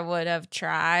think I would have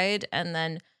tried and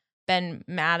then been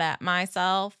mad at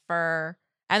myself and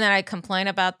then I complain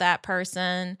about that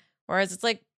person. Whereas it's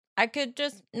like I could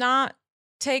just not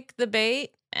take the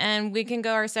bait and we can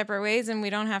go our separate ways and we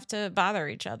don't have to bother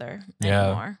each other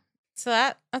anymore. So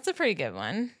that's a pretty good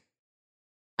one.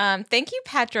 Thank you,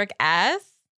 Patrick S.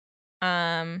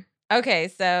 Okay,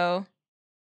 so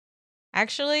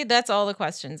actually that's all the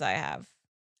questions I have.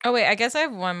 Oh wait, I guess I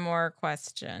have one more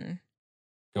question.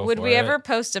 Would we ever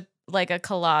post a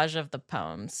collage of the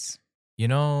poems?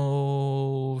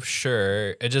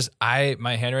 Sure.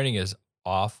 My handwriting is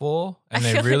awful and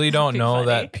I really don't know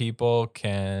that people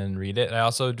can read it. I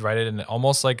also write it in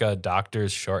almost like a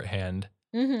doctor's shorthand.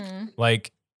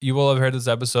 Like you will have heard this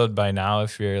episode by now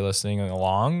if you're listening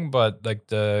along, but like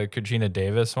the Katrina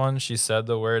Davis one, she said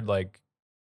the word like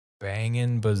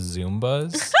bangin'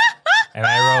 bazoombas. And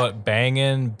I wrote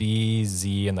bangin'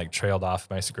 BZ and like trailed off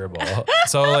my scribble.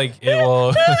 So like it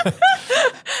will.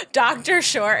 Doctor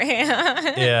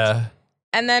shorthand. Yeah.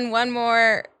 And then one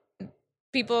more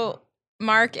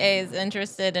Mark A is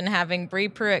interested in having Bree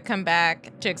Pruitt come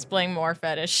back to explain more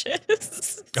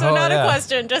fetishes. So not a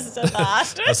question, just a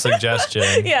thought. A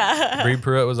suggestion. Yeah. Bree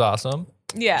Pruitt was awesome.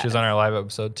 Yeah. She was on our live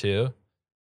episode too.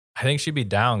 I think she'd be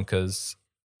down because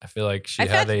I feel like she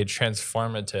had a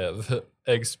transformative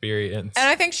experience. And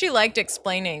I think she liked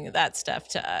explaining that stuff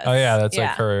to us. Oh yeah, that's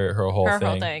like her whole thing. Her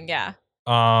whole thing, yeah.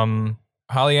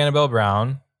 Holly Annabelle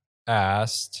Brown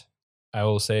asked, I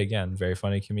will say again, very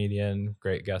funny comedian,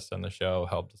 great guest on the show,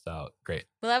 helped us out. Great.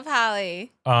 Love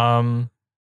Holly.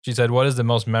 She said, what is the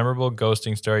most memorable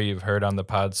ghosting story you've heard on the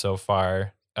pod so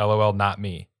far? LOL, not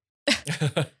me.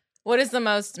 What is the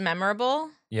most memorable?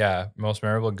 Yeah, most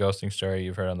memorable ghosting story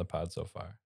you've heard on the pod so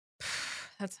far.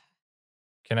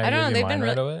 Can I don't know. They've been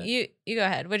right away? You go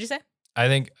ahead. What'd you say? I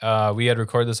think we had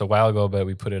recorded this a while ago, but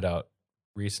we put it out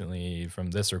recently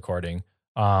from this recording.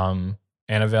 Ana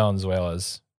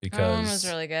Valenzuela's, because was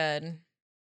really good.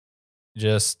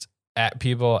 Just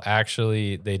people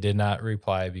actually, they did not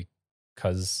reply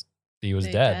because he was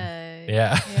dead.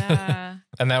 Yeah.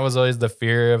 And that was always the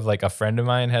fear of, like, a friend of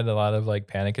mine had a lot of like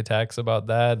panic attacks about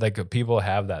that. Like, people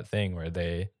have that thing where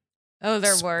they're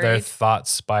worried. Their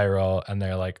thoughts spiral and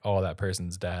they're like, oh, that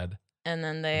person's dead. And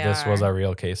then this was a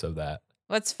real case of that.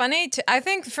 What's funny, I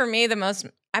think for me,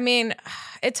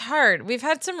 it's hard. We've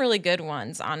had some really good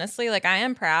ones, honestly. Like, I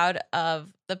am proud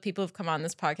of the people who've come on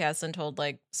this podcast and told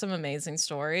like some amazing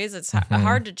stories. It's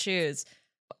hard to choose.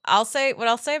 What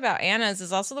I'll say about Anna's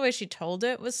is also the way she told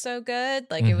it was so good.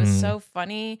 Like, it was so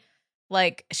funny.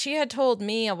 Like, she had told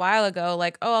me a while ago,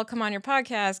 like, oh, I'll come on your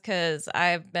podcast because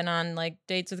I've been on like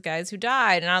dates with guys who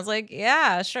died. And I was like,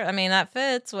 yeah, sure. I mean, that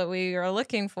fits what we are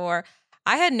looking for.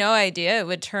 I had no idea it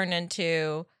would turn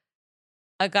into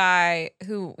a guy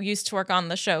who used to work on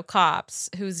the show Cops,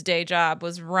 whose day job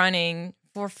was running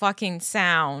for fucking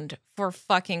sound for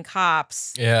fucking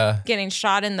cops. Yeah. Getting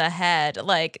shot in the head.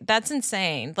 Like, that's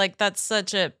insane. Like, that's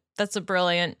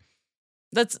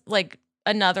like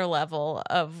another level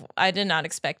of, I did not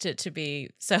expect it to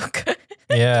be so good.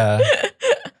 Yeah.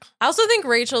 I also think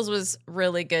Rachel's was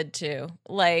really good too.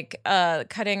 Like,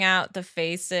 cutting out the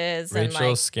faces. Rachel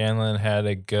and Scanlon had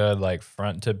a good, like,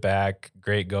 front to back,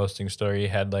 great ghosting story.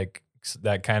 Had like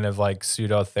that kind of like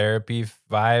pseudo therapy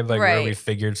vibe, like where we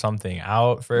figured something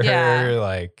out for her.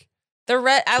 Like,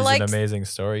 I like an amazing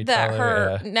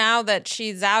storyteller. That now that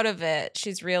she's out of it,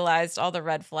 she's realized all the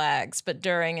red flags. But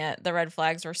during it, the red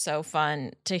flags were so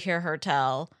fun to hear her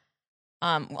tell.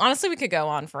 Honestly, we could go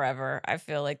on forever. I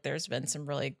feel like there's been some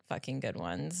really fucking good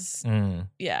ones.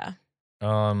 Yeah.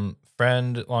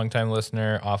 Friend, longtime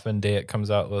listener, often day it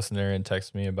comes out listener, and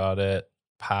texts me about it.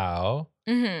 Pow.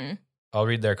 I'll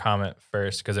read their comment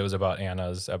first because it was about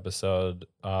Anna's episode.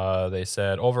 They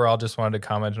said, overall, just wanted to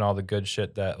comment on all the good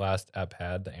shit that last app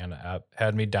had. The Anna app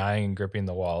had me dying and gripping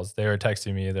the walls. They were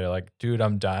texting me. They're like, dude,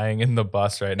 I'm dying in the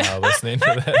bus right now listening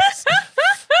to this.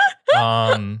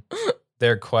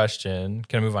 Their question,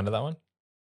 can I move on to that one?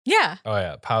 Yeah. Oh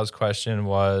yeah. Pow's question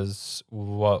was,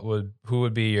 who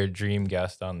would be your dream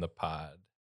guest on the pod?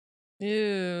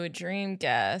 Ooh, dream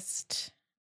guest.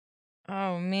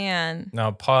 Oh man.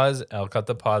 Now pause. I'll cut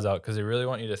the pause out because I really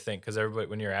want you to think. Because everybody,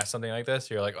 when you're asked something like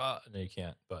this, you're like, oh, no, you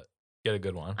can't. But get a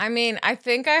good one. I mean, I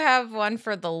think I have one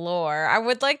for the lore. I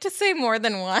would like to say more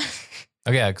than one.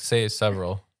 Okay, I could say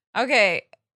several. Okay,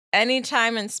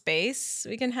 anytime in space,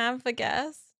 we can have a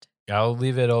guest. I'll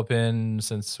leave it open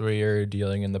since we are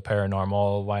dealing in the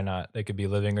paranormal. Why not? They could be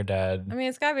living or dead. I mean,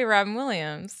 it's gotta be Robin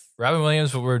Williams. Robin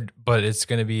Williams, but it's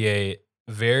going to be a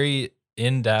very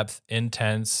in-depth,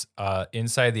 intense,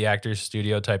 inside the actor's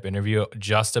studio type interview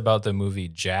just about the movie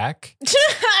Jack.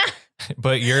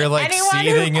 But you're like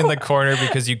seething in the corner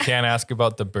because you can't ask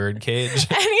about the birdcage.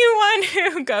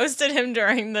 Anyone who ghosted him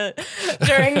during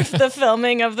the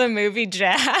filming of the movie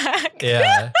Jack.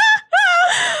 Yeah.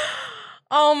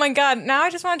 Oh my God. Now I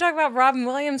just want to talk about Robin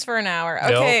Williams for an hour.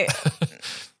 Okay.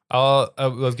 Nope.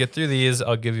 We'll get through these.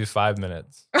 I'll give you 5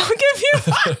 minutes. I'll give you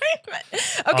 5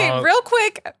 minutes. Okay,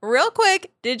 real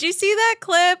quick. Did you see that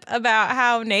clip about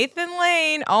how Nathan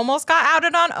Lane almost got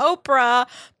outed on Oprah,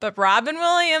 but Robin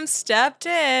Williams stepped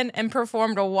in and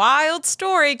performed a wild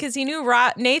story because he knew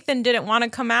Nathan didn't want to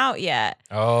come out yet.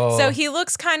 Oh. So he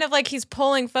looks kind of like he's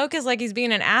pulling focus, like he's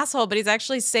being an asshole, but he's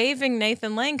actually saving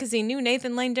Nathan Lane because he knew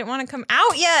Nathan Lane didn't want to come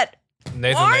out yet.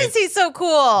 Why is he so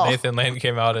cool? Nathan Lane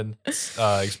came out and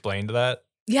explained that.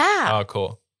 Yeah. Oh,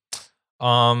 cool.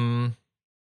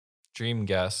 Dream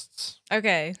guests.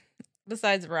 Okay.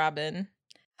 Besides Robin.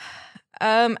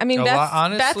 I mean,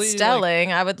 Beth Stelling.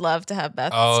 Like, I would love to have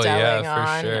Beth Stelling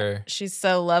on. Sure. She's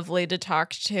so lovely to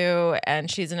talk to, and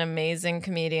she's an amazing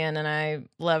comedian, and I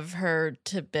love her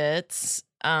to bits.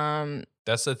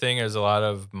 That's the thing. Is a lot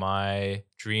of my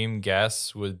dream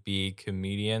guests would be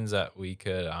comedians that we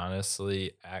could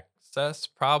honestly access,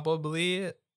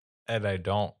 probably, and I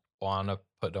don't want to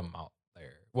put them out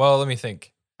there. Well, let me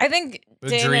think. I think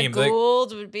Dana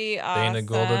Gould would be awesome. Dana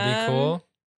Gould would be cool.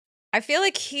 I feel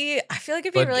like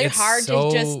it'd be really hard to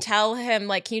just tell him,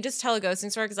 like, can you just tell a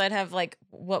ghosting story? Because I'd have, like,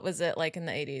 what was it like in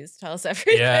the 80s? Tell us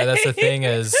everything. Yeah, that's the thing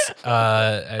is,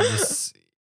 I just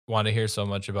want to hear so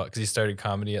much about, because he started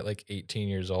comedy at like 18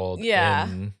 years old. Yeah.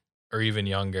 Or even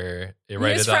younger. He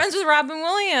was friends with Robin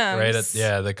Williams. Right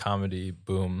at the comedy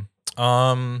boom.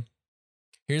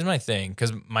 Here's my thing,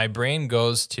 because my brain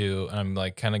goes to, and I'm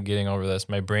like kind of getting over this.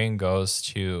 My brain goes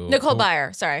to Nicole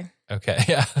Byer. Sorry. Okay,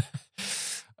 yeah.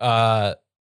 That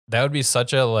would be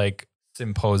such a like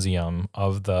symposium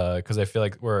of because I feel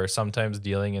like we're sometimes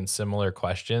dealing in similar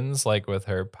questions, like with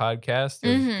her podcast,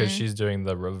 because she's doing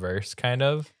the reverse kind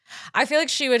of. I feel like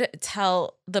she would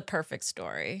tell the perfect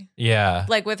story. Yeah.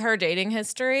 Like with her dating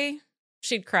history,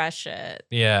 she'd crush it.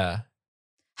 Yeah.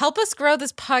 Help us grow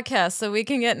this podcast so we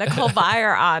can get Nicole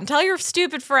Byer on. Tell your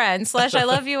stupid friends / I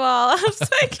love you all.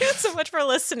 Thank you so much for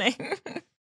listening.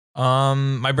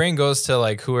 My brain goes to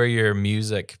like, who are your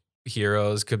music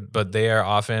heroes? But they are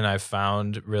often, I've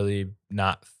found, really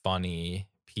not funny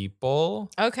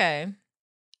people. Okay.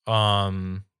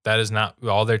 That is not,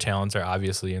 all their talents are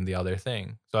obviously in the other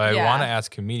thing. So I want to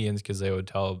ask comedians, because they're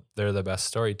the best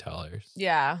storytellers.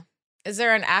 Yeah. Is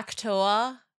there an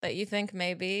actor that you think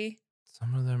maybe?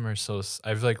 Some of them are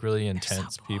I feel like really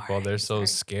intense people. They're so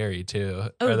scary too.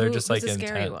 Oh, or they're just like intense.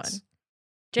 Scary one?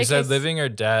 You said Living or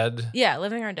Dead? Yeah,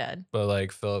 Living or Dead. But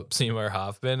like Philip Seymour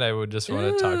Hoffman, I would just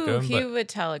want to talk to him. He would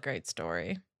tell a great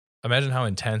story. Imagine how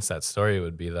intense that story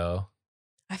would be, though.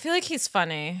 I feel like he's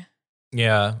funny.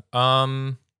 Yeah.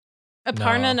 Aparna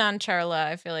Nancherla,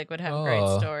 I feel like, would have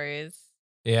great stories.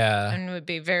 Yeah. And would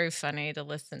be very funny to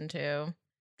listen to.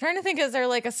 Trying to think, is there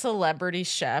like a celebrity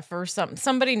chef or something?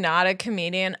 Somebody not a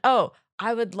comedian? Oh,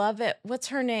 I would love it. What's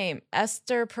her name?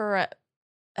 Esther Perel.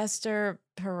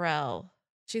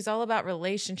 She's all about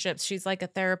relationships. She's like a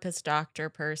therapist, doctor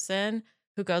person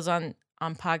who goes on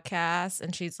podcasts,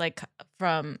 and she's like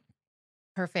from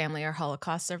her family are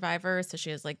Holocaust survivors, so she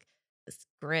has like this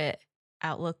grit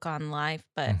outlook on life.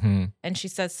 But and she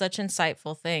says such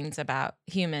insightful things about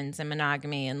humans and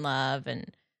monogamy and love.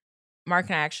 And Mark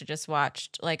and I actually just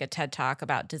watched like a TED Talk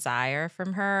about desire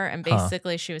from her, and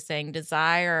basically she was saying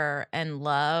desire and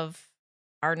love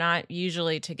are not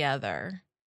usually together.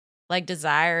 Like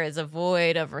desire is a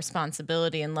void of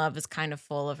responsibility and love is kind of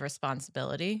full of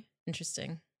responsibility.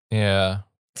 Interesting. Yeah.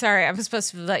 Sorry, I'm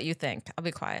supposed to let you think. I'll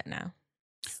be quiet now.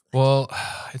 Well,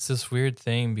 it's this weird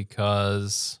thing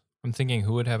because I'm thinking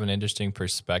who would have an interesting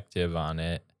perspective on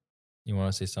it. You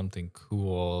want to say something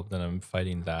cool, then I'm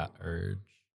fighting that urge.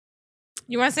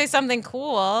 You want to say something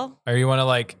cool? Or you want to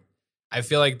like, I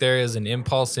feel like there is an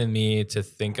impulse in me to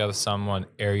think of someone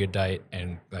erudite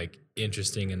and like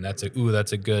interesting, and that's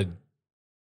a good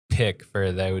pick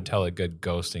for they would tell a good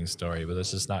ghosting story, but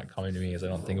it's just not coming to me because I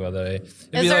don't think about that way.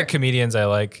 It'd be like comedians I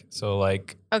like. So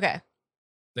like, okay, I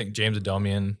think James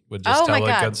Adomian would just tell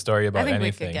a good story about anything.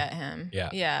 I think we could get him. Yeah.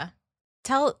 Yeah.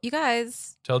 Tell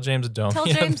James Adomian. Tell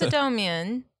James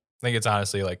Adomian. I think it's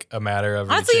honestly like a matter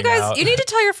of honestly, you guys, out. You need to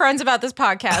tell your friends about this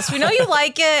podcast. We know you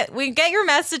like it. We get your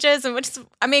messages, and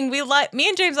me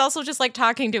and James also just like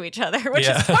talking to each other, which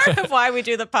is part of why we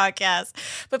do the podcast.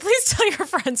 But please tell your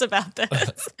friends about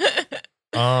this.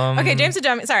 Okay, James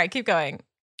Adomian. Sorry, keep going.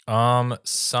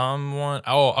 Someone.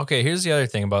 Oh, okay. Here's the other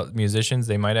thing about musicians.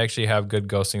 They might actually have good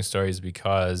ghosting stories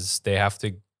because they have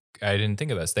to. I didn't think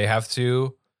of this. They have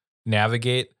to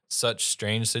navigate such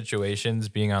strange situations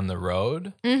being on the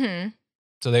road. Mm-hmm.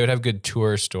 So they would have good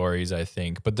tour stories, I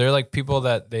think. But they're like people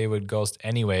that they would ghost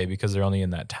anyway because they're only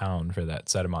in that town for that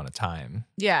set amount of time.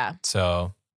 Yeah.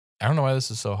 So I don't know why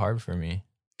this is so hard for me.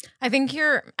 I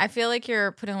feel like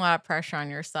you're putting a lot of pressure on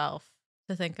yourself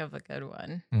to think of a good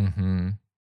one. Mm-hmm.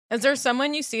 Is there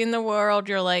someone you see in the world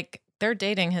you're like, their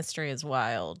dating history is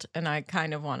wild, and I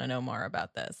kind of want to know more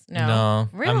about this? No,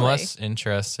 really? I'm less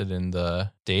interested in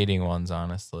the dating ones,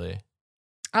 honestly.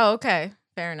 Oh, okay.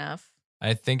 Fair enough.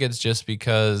 I think it's just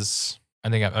because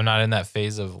I think I'm not in that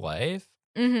phase of life.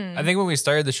 Mm-hmm. I think when we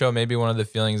started the show, maybe one of the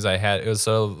feelings I had, it was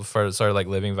sort of like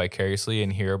living vicariously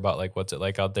and hear about like what's it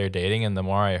like out there dating. And the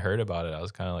more I heard about it, I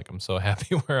was kind of like, I'm so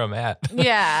happy where I'm at.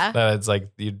 Yeah. That it's like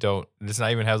it's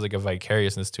not even has like a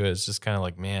vicariousness to it. It's just kind of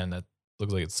like, man, that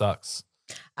looks like it sucks.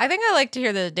 I think I like to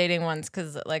hear the dating ones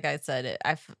because, like I said,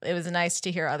 it was nice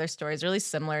to hear other stories really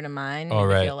similar to mine. Oh,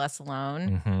 right. Feel less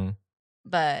alone. Mm-hmm.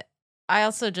 But I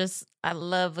also I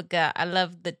love a guy. I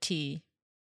love the tea.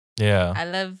 Yeah. I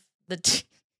love the tea.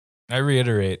 I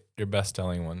reiterate, your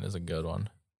best-selling one is a good one.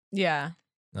 Yeah.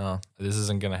 No, this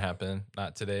isn't going to happen.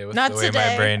 Not today with Not the way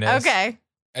today. My brain is. Okay.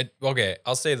 Okay,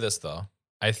 I'll say this, though.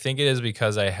 I think it is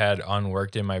because I had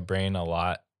unworked in my brain a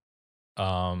lot.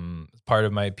 Part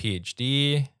of my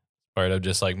PhD, part of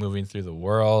just like moving through the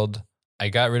world. I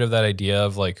got rid of that idea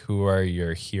of like, who are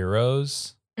your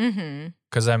heroes?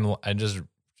 Because an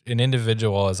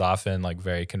individual is often like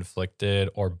very conflicted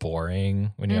or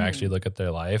boring when you actually look at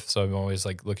their life. So I'm always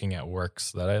like looking at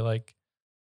works that I like.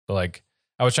 So like,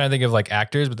 I was trying to think of like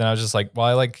actors, but then I was just like, well,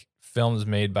 I like films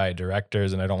made by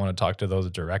directors and I don't want to talk to those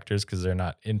directors because they're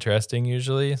not interesting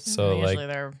usually. So usually like,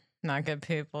 they're not good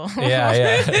people.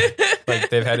 Yeah. Like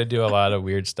they've had to do a lot of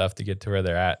weird stuff to get to where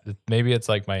they're at. Maybe it's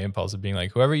like my impulse of being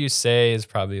like, whoever you say is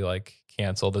probably like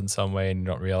canceled in some way and you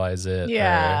don't realize it.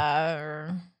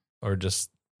 Yeah. Or just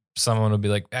someone will be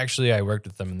like, actually, I worked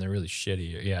with them and they're really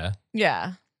shitty. Yeah.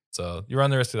 Yeah. So you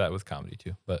run the risk of that with comedy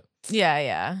too. But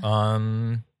yeah.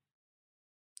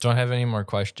 Don't have any more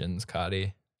questions,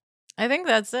 Cotty. I think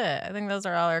that's it. I think those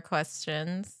are all our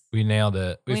questions. We nailed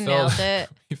it. We nailed it.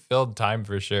 We filled time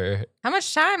for sure. How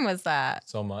much time was that?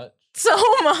 So much. So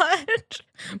much.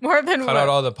 More than Cut out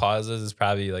all the pauses is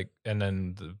probably like, and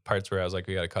then the parts where I was like,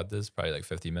 we got to cut this, probably like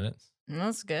 50 minutes.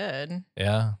 That's good.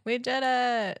 Yeah. We did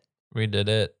it. We did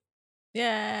it.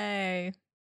 Yay.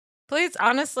 Please,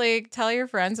 honestly, tell your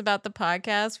friends about the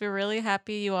podcast. We're really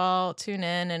happy you all tune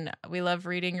in, and we love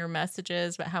reading your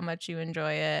messages about how much you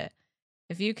enjoy it.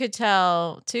 If you could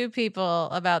tell 2 people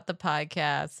about the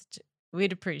podcast,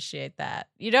 we'd appreciate that.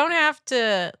 You don't have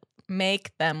to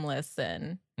make them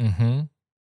listen,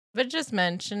 but just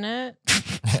mention it.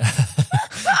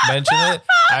 Mention it.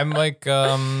 I'm like,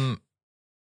 I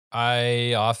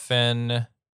often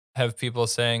have people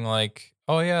saying like,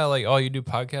 oh yeah, like, oh, you do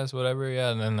podcasts, whatever.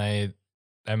 Yeah. And then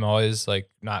I'm always like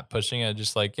not pushing it.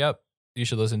 Just like, yep, you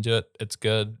should listen to it. It's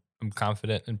good. I'm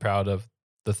confident and proud of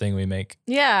the thing we make.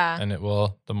 Yeah. And it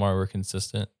will, the more we're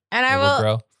consistent, and it will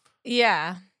grow.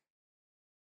 Yeah.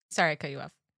 Sorry, I cut you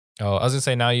off. Oh, I was gonna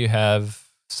say, now you have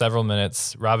several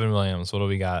minutes. Robin Williams, what do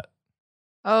we got?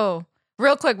 Oh,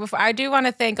 real quick, before I do want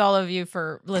to thank all of you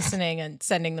for listening and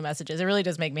sending the messages. It really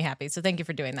does make me happy. So thank you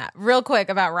for doing that. Real quick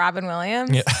about Robin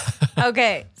Williams. Yeah.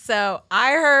 Okay, so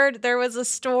I heard there was a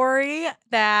story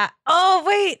that. Oh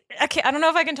wait, okay, I don't know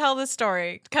if I can tell this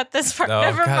story. Cut this part. Oh,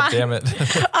 Never God mind. damn it.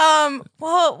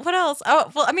 Well, what else?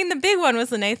 Oh, well, I mean, the big one was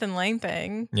the Nathan Lane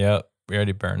thing. Yep, we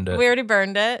already burned it. We already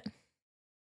burned it.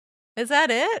 Is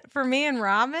that it for me and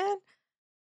Robin?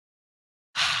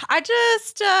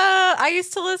 I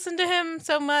used to listen to him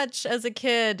so much as a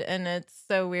kid, and it's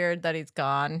so weird that he's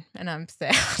gone, and I'm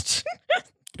sad.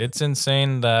 It's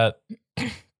insane that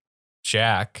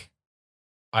Jack,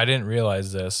 I didn't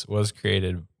realize this, was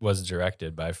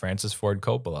directed by Francis Ford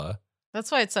Coppola.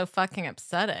 That's why it's so fucking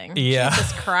upsetting. Yeah.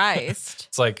 Jesus Christ.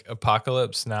 It's like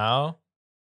Apocalypse Now,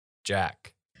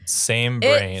 Jack. Same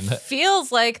brain. It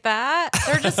feels like that.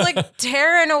 They're just like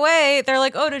tearing away. They're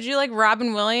like, oh, did you like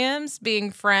Robin Williams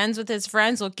being friends with his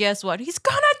friends? Well, guess what? He's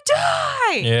gonna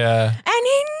die. Yeah. And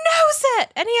he knows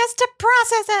it. And he has to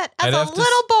process it as a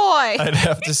little boy. I'd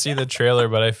have to see the trailer,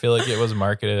 but I feel like it was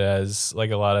marketed as like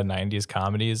a lot of 90s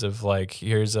comedies of like,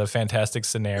 here's a fantastic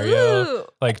scenario. Ooh.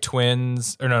 Like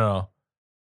twins, or no.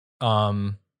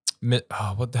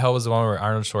 What the hell was the one where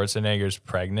Arnold Schwarzenegger's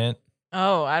pregnant?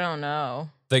 Oh, I don't know.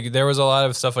 Like there was a lot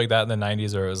of stuff like that in the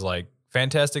 90s where it was like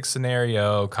fantastic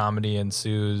scenario, comedy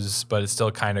ensues, but it's still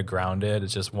kind of grounded.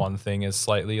 It's just one thing is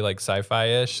slightly like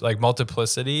sci-fi-ish. Like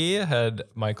Multiplicity had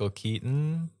Michael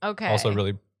Keaton. Okay. Also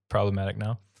really problematic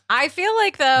now. I feel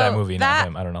like though That movie, not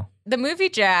him. I don't know. The movie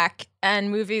Jack and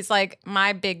movies like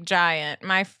My Big Giant,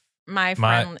 my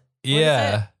friend.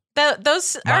 Yeah.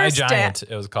 Those My are Giant,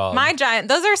 it was called. My Giant.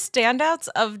 Those are standouts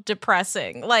of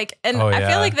depressing. Like, and I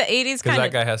feel like the 80s because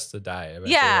that guy has to die.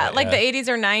 Eventually, yeah, right? like the 80s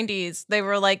or 90s, they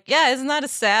were like, yeah, isn't that a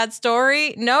sad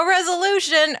story? No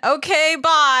resolution. Okay,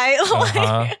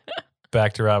 bye.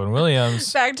 Back to Robin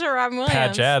Williams. Back to Robin Williams.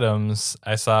 Patch Adams.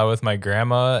 I saw with my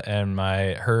grandma and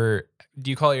her.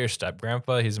 Do you call it your step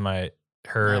grandpa? He's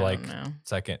her like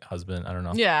second husband. I don't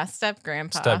know. Yeah, step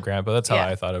grandpa. Step grandpa. That's how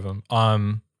I thought of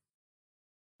him.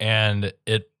 And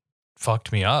it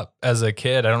fucked me up as a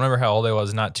kid. I don't remember how old I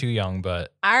was. Not too young,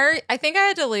 but I think I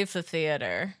had to leave the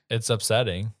theater. It's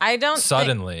upsetting. I don't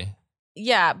suddenly.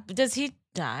 Yeah. Does he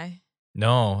die?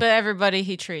 No. But everybody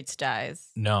he treats dies.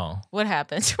 No. What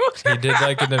happened? He did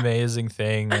like an amazing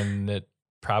thing, and it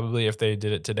probably, if they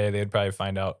did it today, they'd probably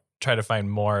try to find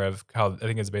more of how, I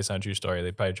think it's based on a true story.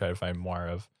 They'd probably try to find more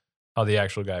of how the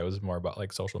actual guy was more about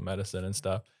like social medicine and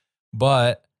stuff.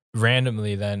 But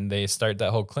randomly then they start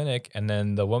that whole clinic, and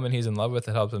then the woman he's in love with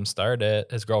that helped him start it,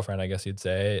 his girlfriend I guess you'd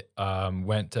say,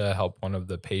 went to help one of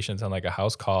the patients on like a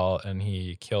house call, and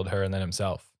he killed her and then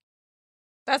himself.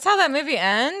 That's how that movie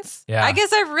ends? Yeah. I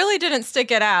guess I really didn't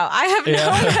stick it out. I have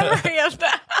no memory of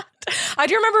that. I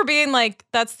do remember being like,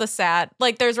 that's the sad.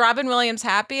 Like, there's Robin Williams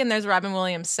happy and there's Robin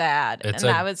Williams sad. It's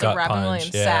and that was a Robin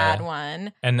Williams sad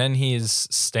one. And then he's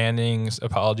standing,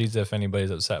 apologies if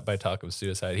anybody's upset by talk of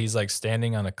suicide. He's like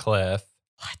standing on a cliff.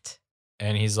 What?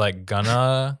 And he's like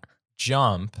gonna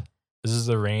jump. This is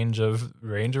the range of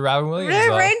Robin Williams.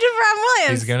 Range of Robin Williams.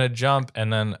 He's gonna jump,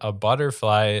 and then a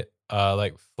butterfly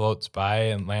like floats by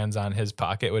and lands on his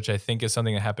pocket, which I think is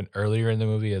something that happened earlier in the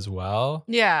movie as well.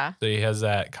 Yeah. So he has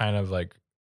that kind of like,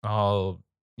 there's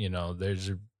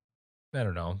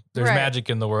magic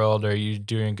in the world, or you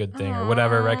doing a good thing, or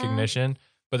whatever recognition.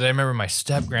 But then I remember my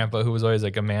step grandpa, who was always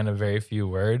like a man of very few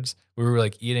words. We were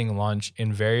like eating lunch,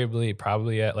 invariably,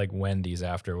 probably at like Wendy's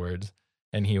afterwards,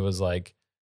 and he was like,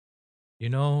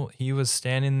 he was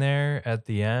standing there at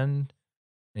the end,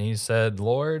 and he said,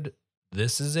 "Lord,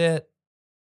 this is it."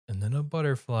 And then a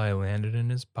butterfly landed in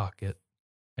his pocket.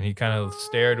 And he kind of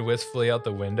stared wistfully out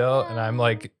the window. And I'm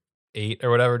like 8 or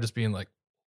whatever, just being like,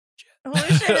 shit.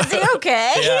 Holy shit, is he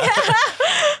okay? Yeah.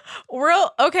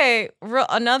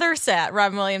 Another sad,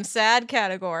 Robin Williams sad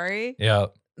category. Yeah.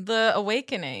 The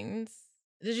Awakenings.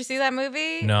 Did you see that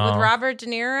movie? No. With Robert De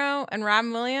Niro and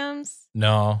Robin Williams?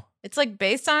 No. It's like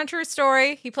based on a true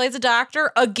story. He plays a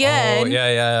doctor again. Oh,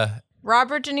 yeah.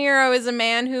 Robert De Niro is a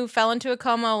man who fell into a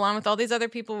coma along with all these other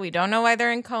people. We don't know why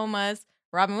they're in comas.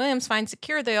 Robin Williams finds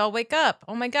secure. They all wake up.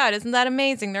 Oh my God, isn't that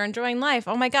amazing? They're enjoying life.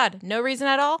 Oh my God, no reason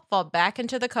at all. Fall back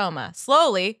into the coma.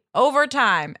 Slowly, over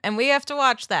time. And we have to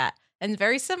watch that. And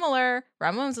very similar,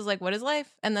 Robin Williams is like, what is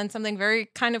life? And then something very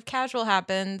kind of casual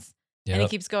happens. Yep. And he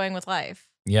keeps going with life.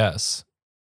 Yes.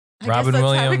 Robin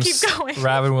Williams.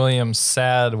 Robin Williams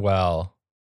sad well.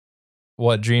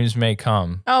 What dreams may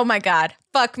come. Oh my God.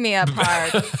 Fuck me up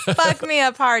hard. Fuck me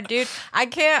up hard, dude. I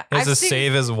can't.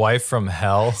 Save his wife from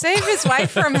hell. Save his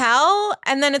wife from hell.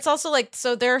 And then it's also like,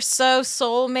 so they're so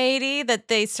soulmatey that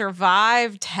they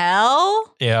survived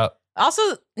hell. Yeah. Also,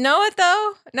 know it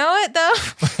though. No, it's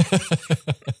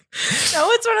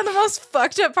one of the most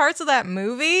fucked up parts of that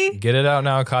movie. Get it out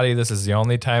now, Cotty. This is the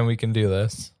only time we can do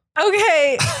this.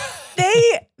 Okay.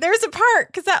 There's a part,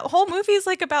 because that whole movie is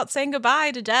like about saying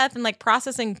goodbye to death and like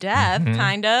processing death,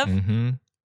 kind of. Mm-hmm.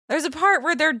 There's a part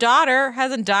where their daughter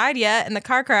hasn't died yet in the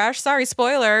car crash. Sorry,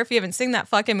 spoiler, if you haven't seen that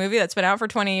fucking movie that's been out for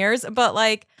 20 years. But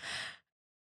like,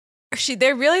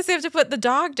 they realize they have to put the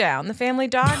dog down, the family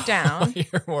dog down.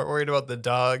 You're more worried about the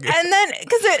dog. And then,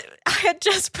 I had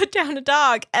just put down a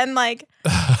dog, and like,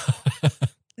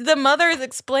 the mother is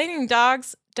explaining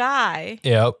dogs die.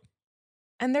 Yep.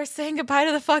 And they're saying goodbye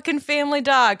to the fucking family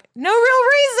dog. No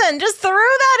real reason. Just threw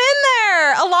that in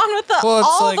there along with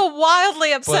the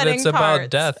wildly upsetting parts. But it's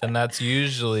about death, and that's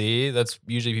usually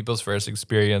people's first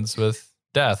experience with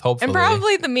death, hopefully. And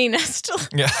probably the meanest.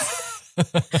 Yeah.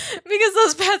 Because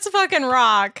those pets fucking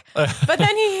rock. But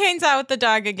then he hangs out with the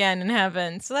dog again in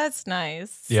heaven. So that's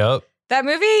nice. Yep. That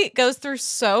movie goes through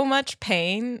so much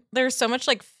pain. There's so much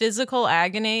like physical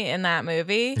agony in that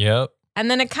movie. Yep.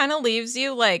 And then it kind of leaves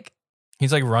you like,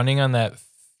 he's like running on that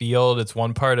field. It's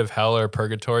one part of hell or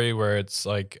purgatory where it's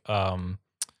like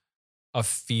a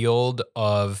field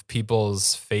of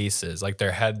people's faces. Like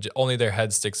only their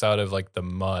head sticks out of like the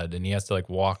mud, and he has to like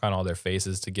walk on all their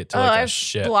faces to get to a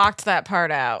ship. Blocked that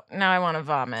part out. Now I want to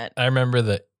vomit. I remember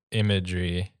the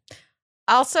imagery.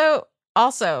 Also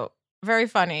very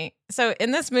funny. So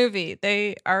in this movie,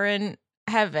 they are in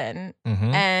heaven,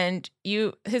 and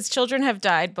his children have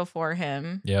died before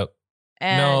him. Yep.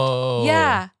 And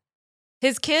yeah,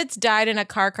 his kids died in a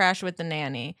car crash with the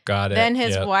nanny. Got it. Then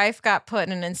his wife got put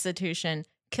in an institution,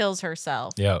 kills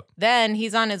herself. Yep. Then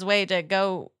he's on his way to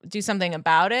go do something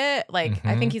about it. Like,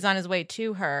 I think he's on his way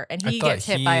to her, and he gets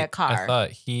hit by a car. Oh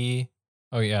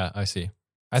yeah, I see.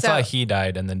 I thought he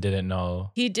died and then didn't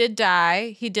know. He did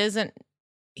die. He doesn't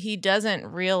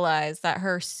realize that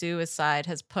her suicide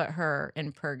has put her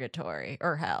in purgatory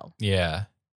or hell. Yeah.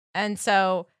 And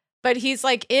so, but he's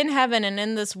like in heaven and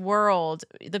in this world,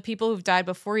 the people who've died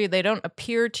before you, they don't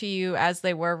appear to you as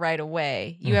they were right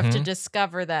away. You have to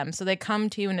discover them. So they come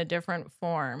to you in a different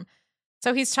form.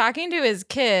 So he's talking to his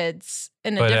kids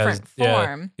in a different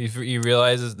form. Yeah, he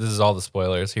realizes, this is all the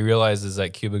spoilers, he realizes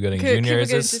that Cuba Gooding Jr.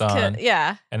 is his son.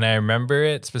 Yeah. And I remember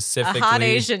it specifically. A hot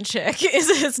Asian chick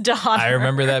is his daughter. I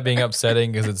remember that being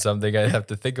upsetting because it's something I have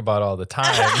to think about all the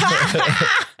time.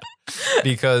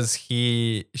 Because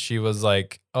she was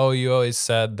like, oh, you always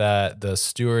said that the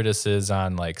stewardesses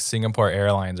on like Singapore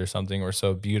Airlines or something were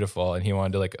so beautiful, and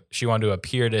she wanted to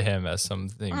appear to him as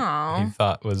something he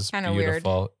thought was kinda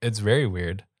beautiful. Weird. It's very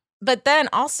weird. But then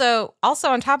also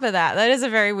on top of that is a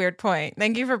very weird point.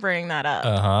 Thank you for bringing that up.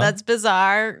 That's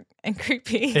bizarre and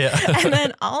creepy. Yeah. And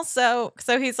then also,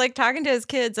 so he's like talking to his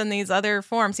kids in these other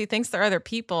forms. He thinks they're other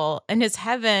people, and his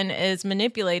heaven is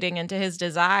manipulating into his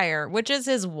desire, which is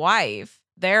his wife,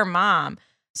 their mom.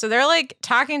 So they're like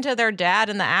talking to their dad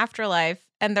in the afterlife,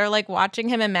 and they're like watching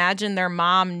him imagine their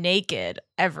mom naked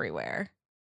everywhere.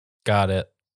 Got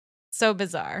it. So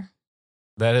bizarre.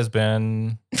 That has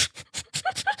been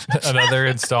another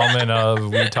installment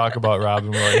of We Talk About Robin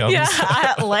Williams. Yeah,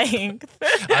 at length.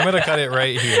 I'm going to cut it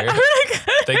right here.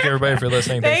 Thank you, everybody, for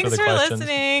listening. Thanks for questions.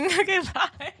 Listening. Okay,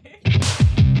 bye.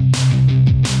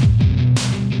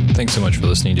 Thanks so much for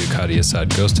listening to Qadi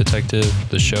Asad Ghost Detective.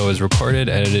 The show is recorded,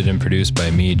 edited, and produced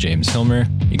by me, James Hilmer.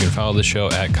 You can follow the show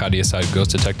at Qadi Asad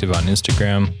Ghost Detective on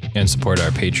Instagram and support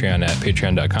our Patreon at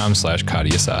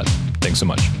patreon.com/Qadi Asad. Thanks so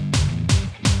much.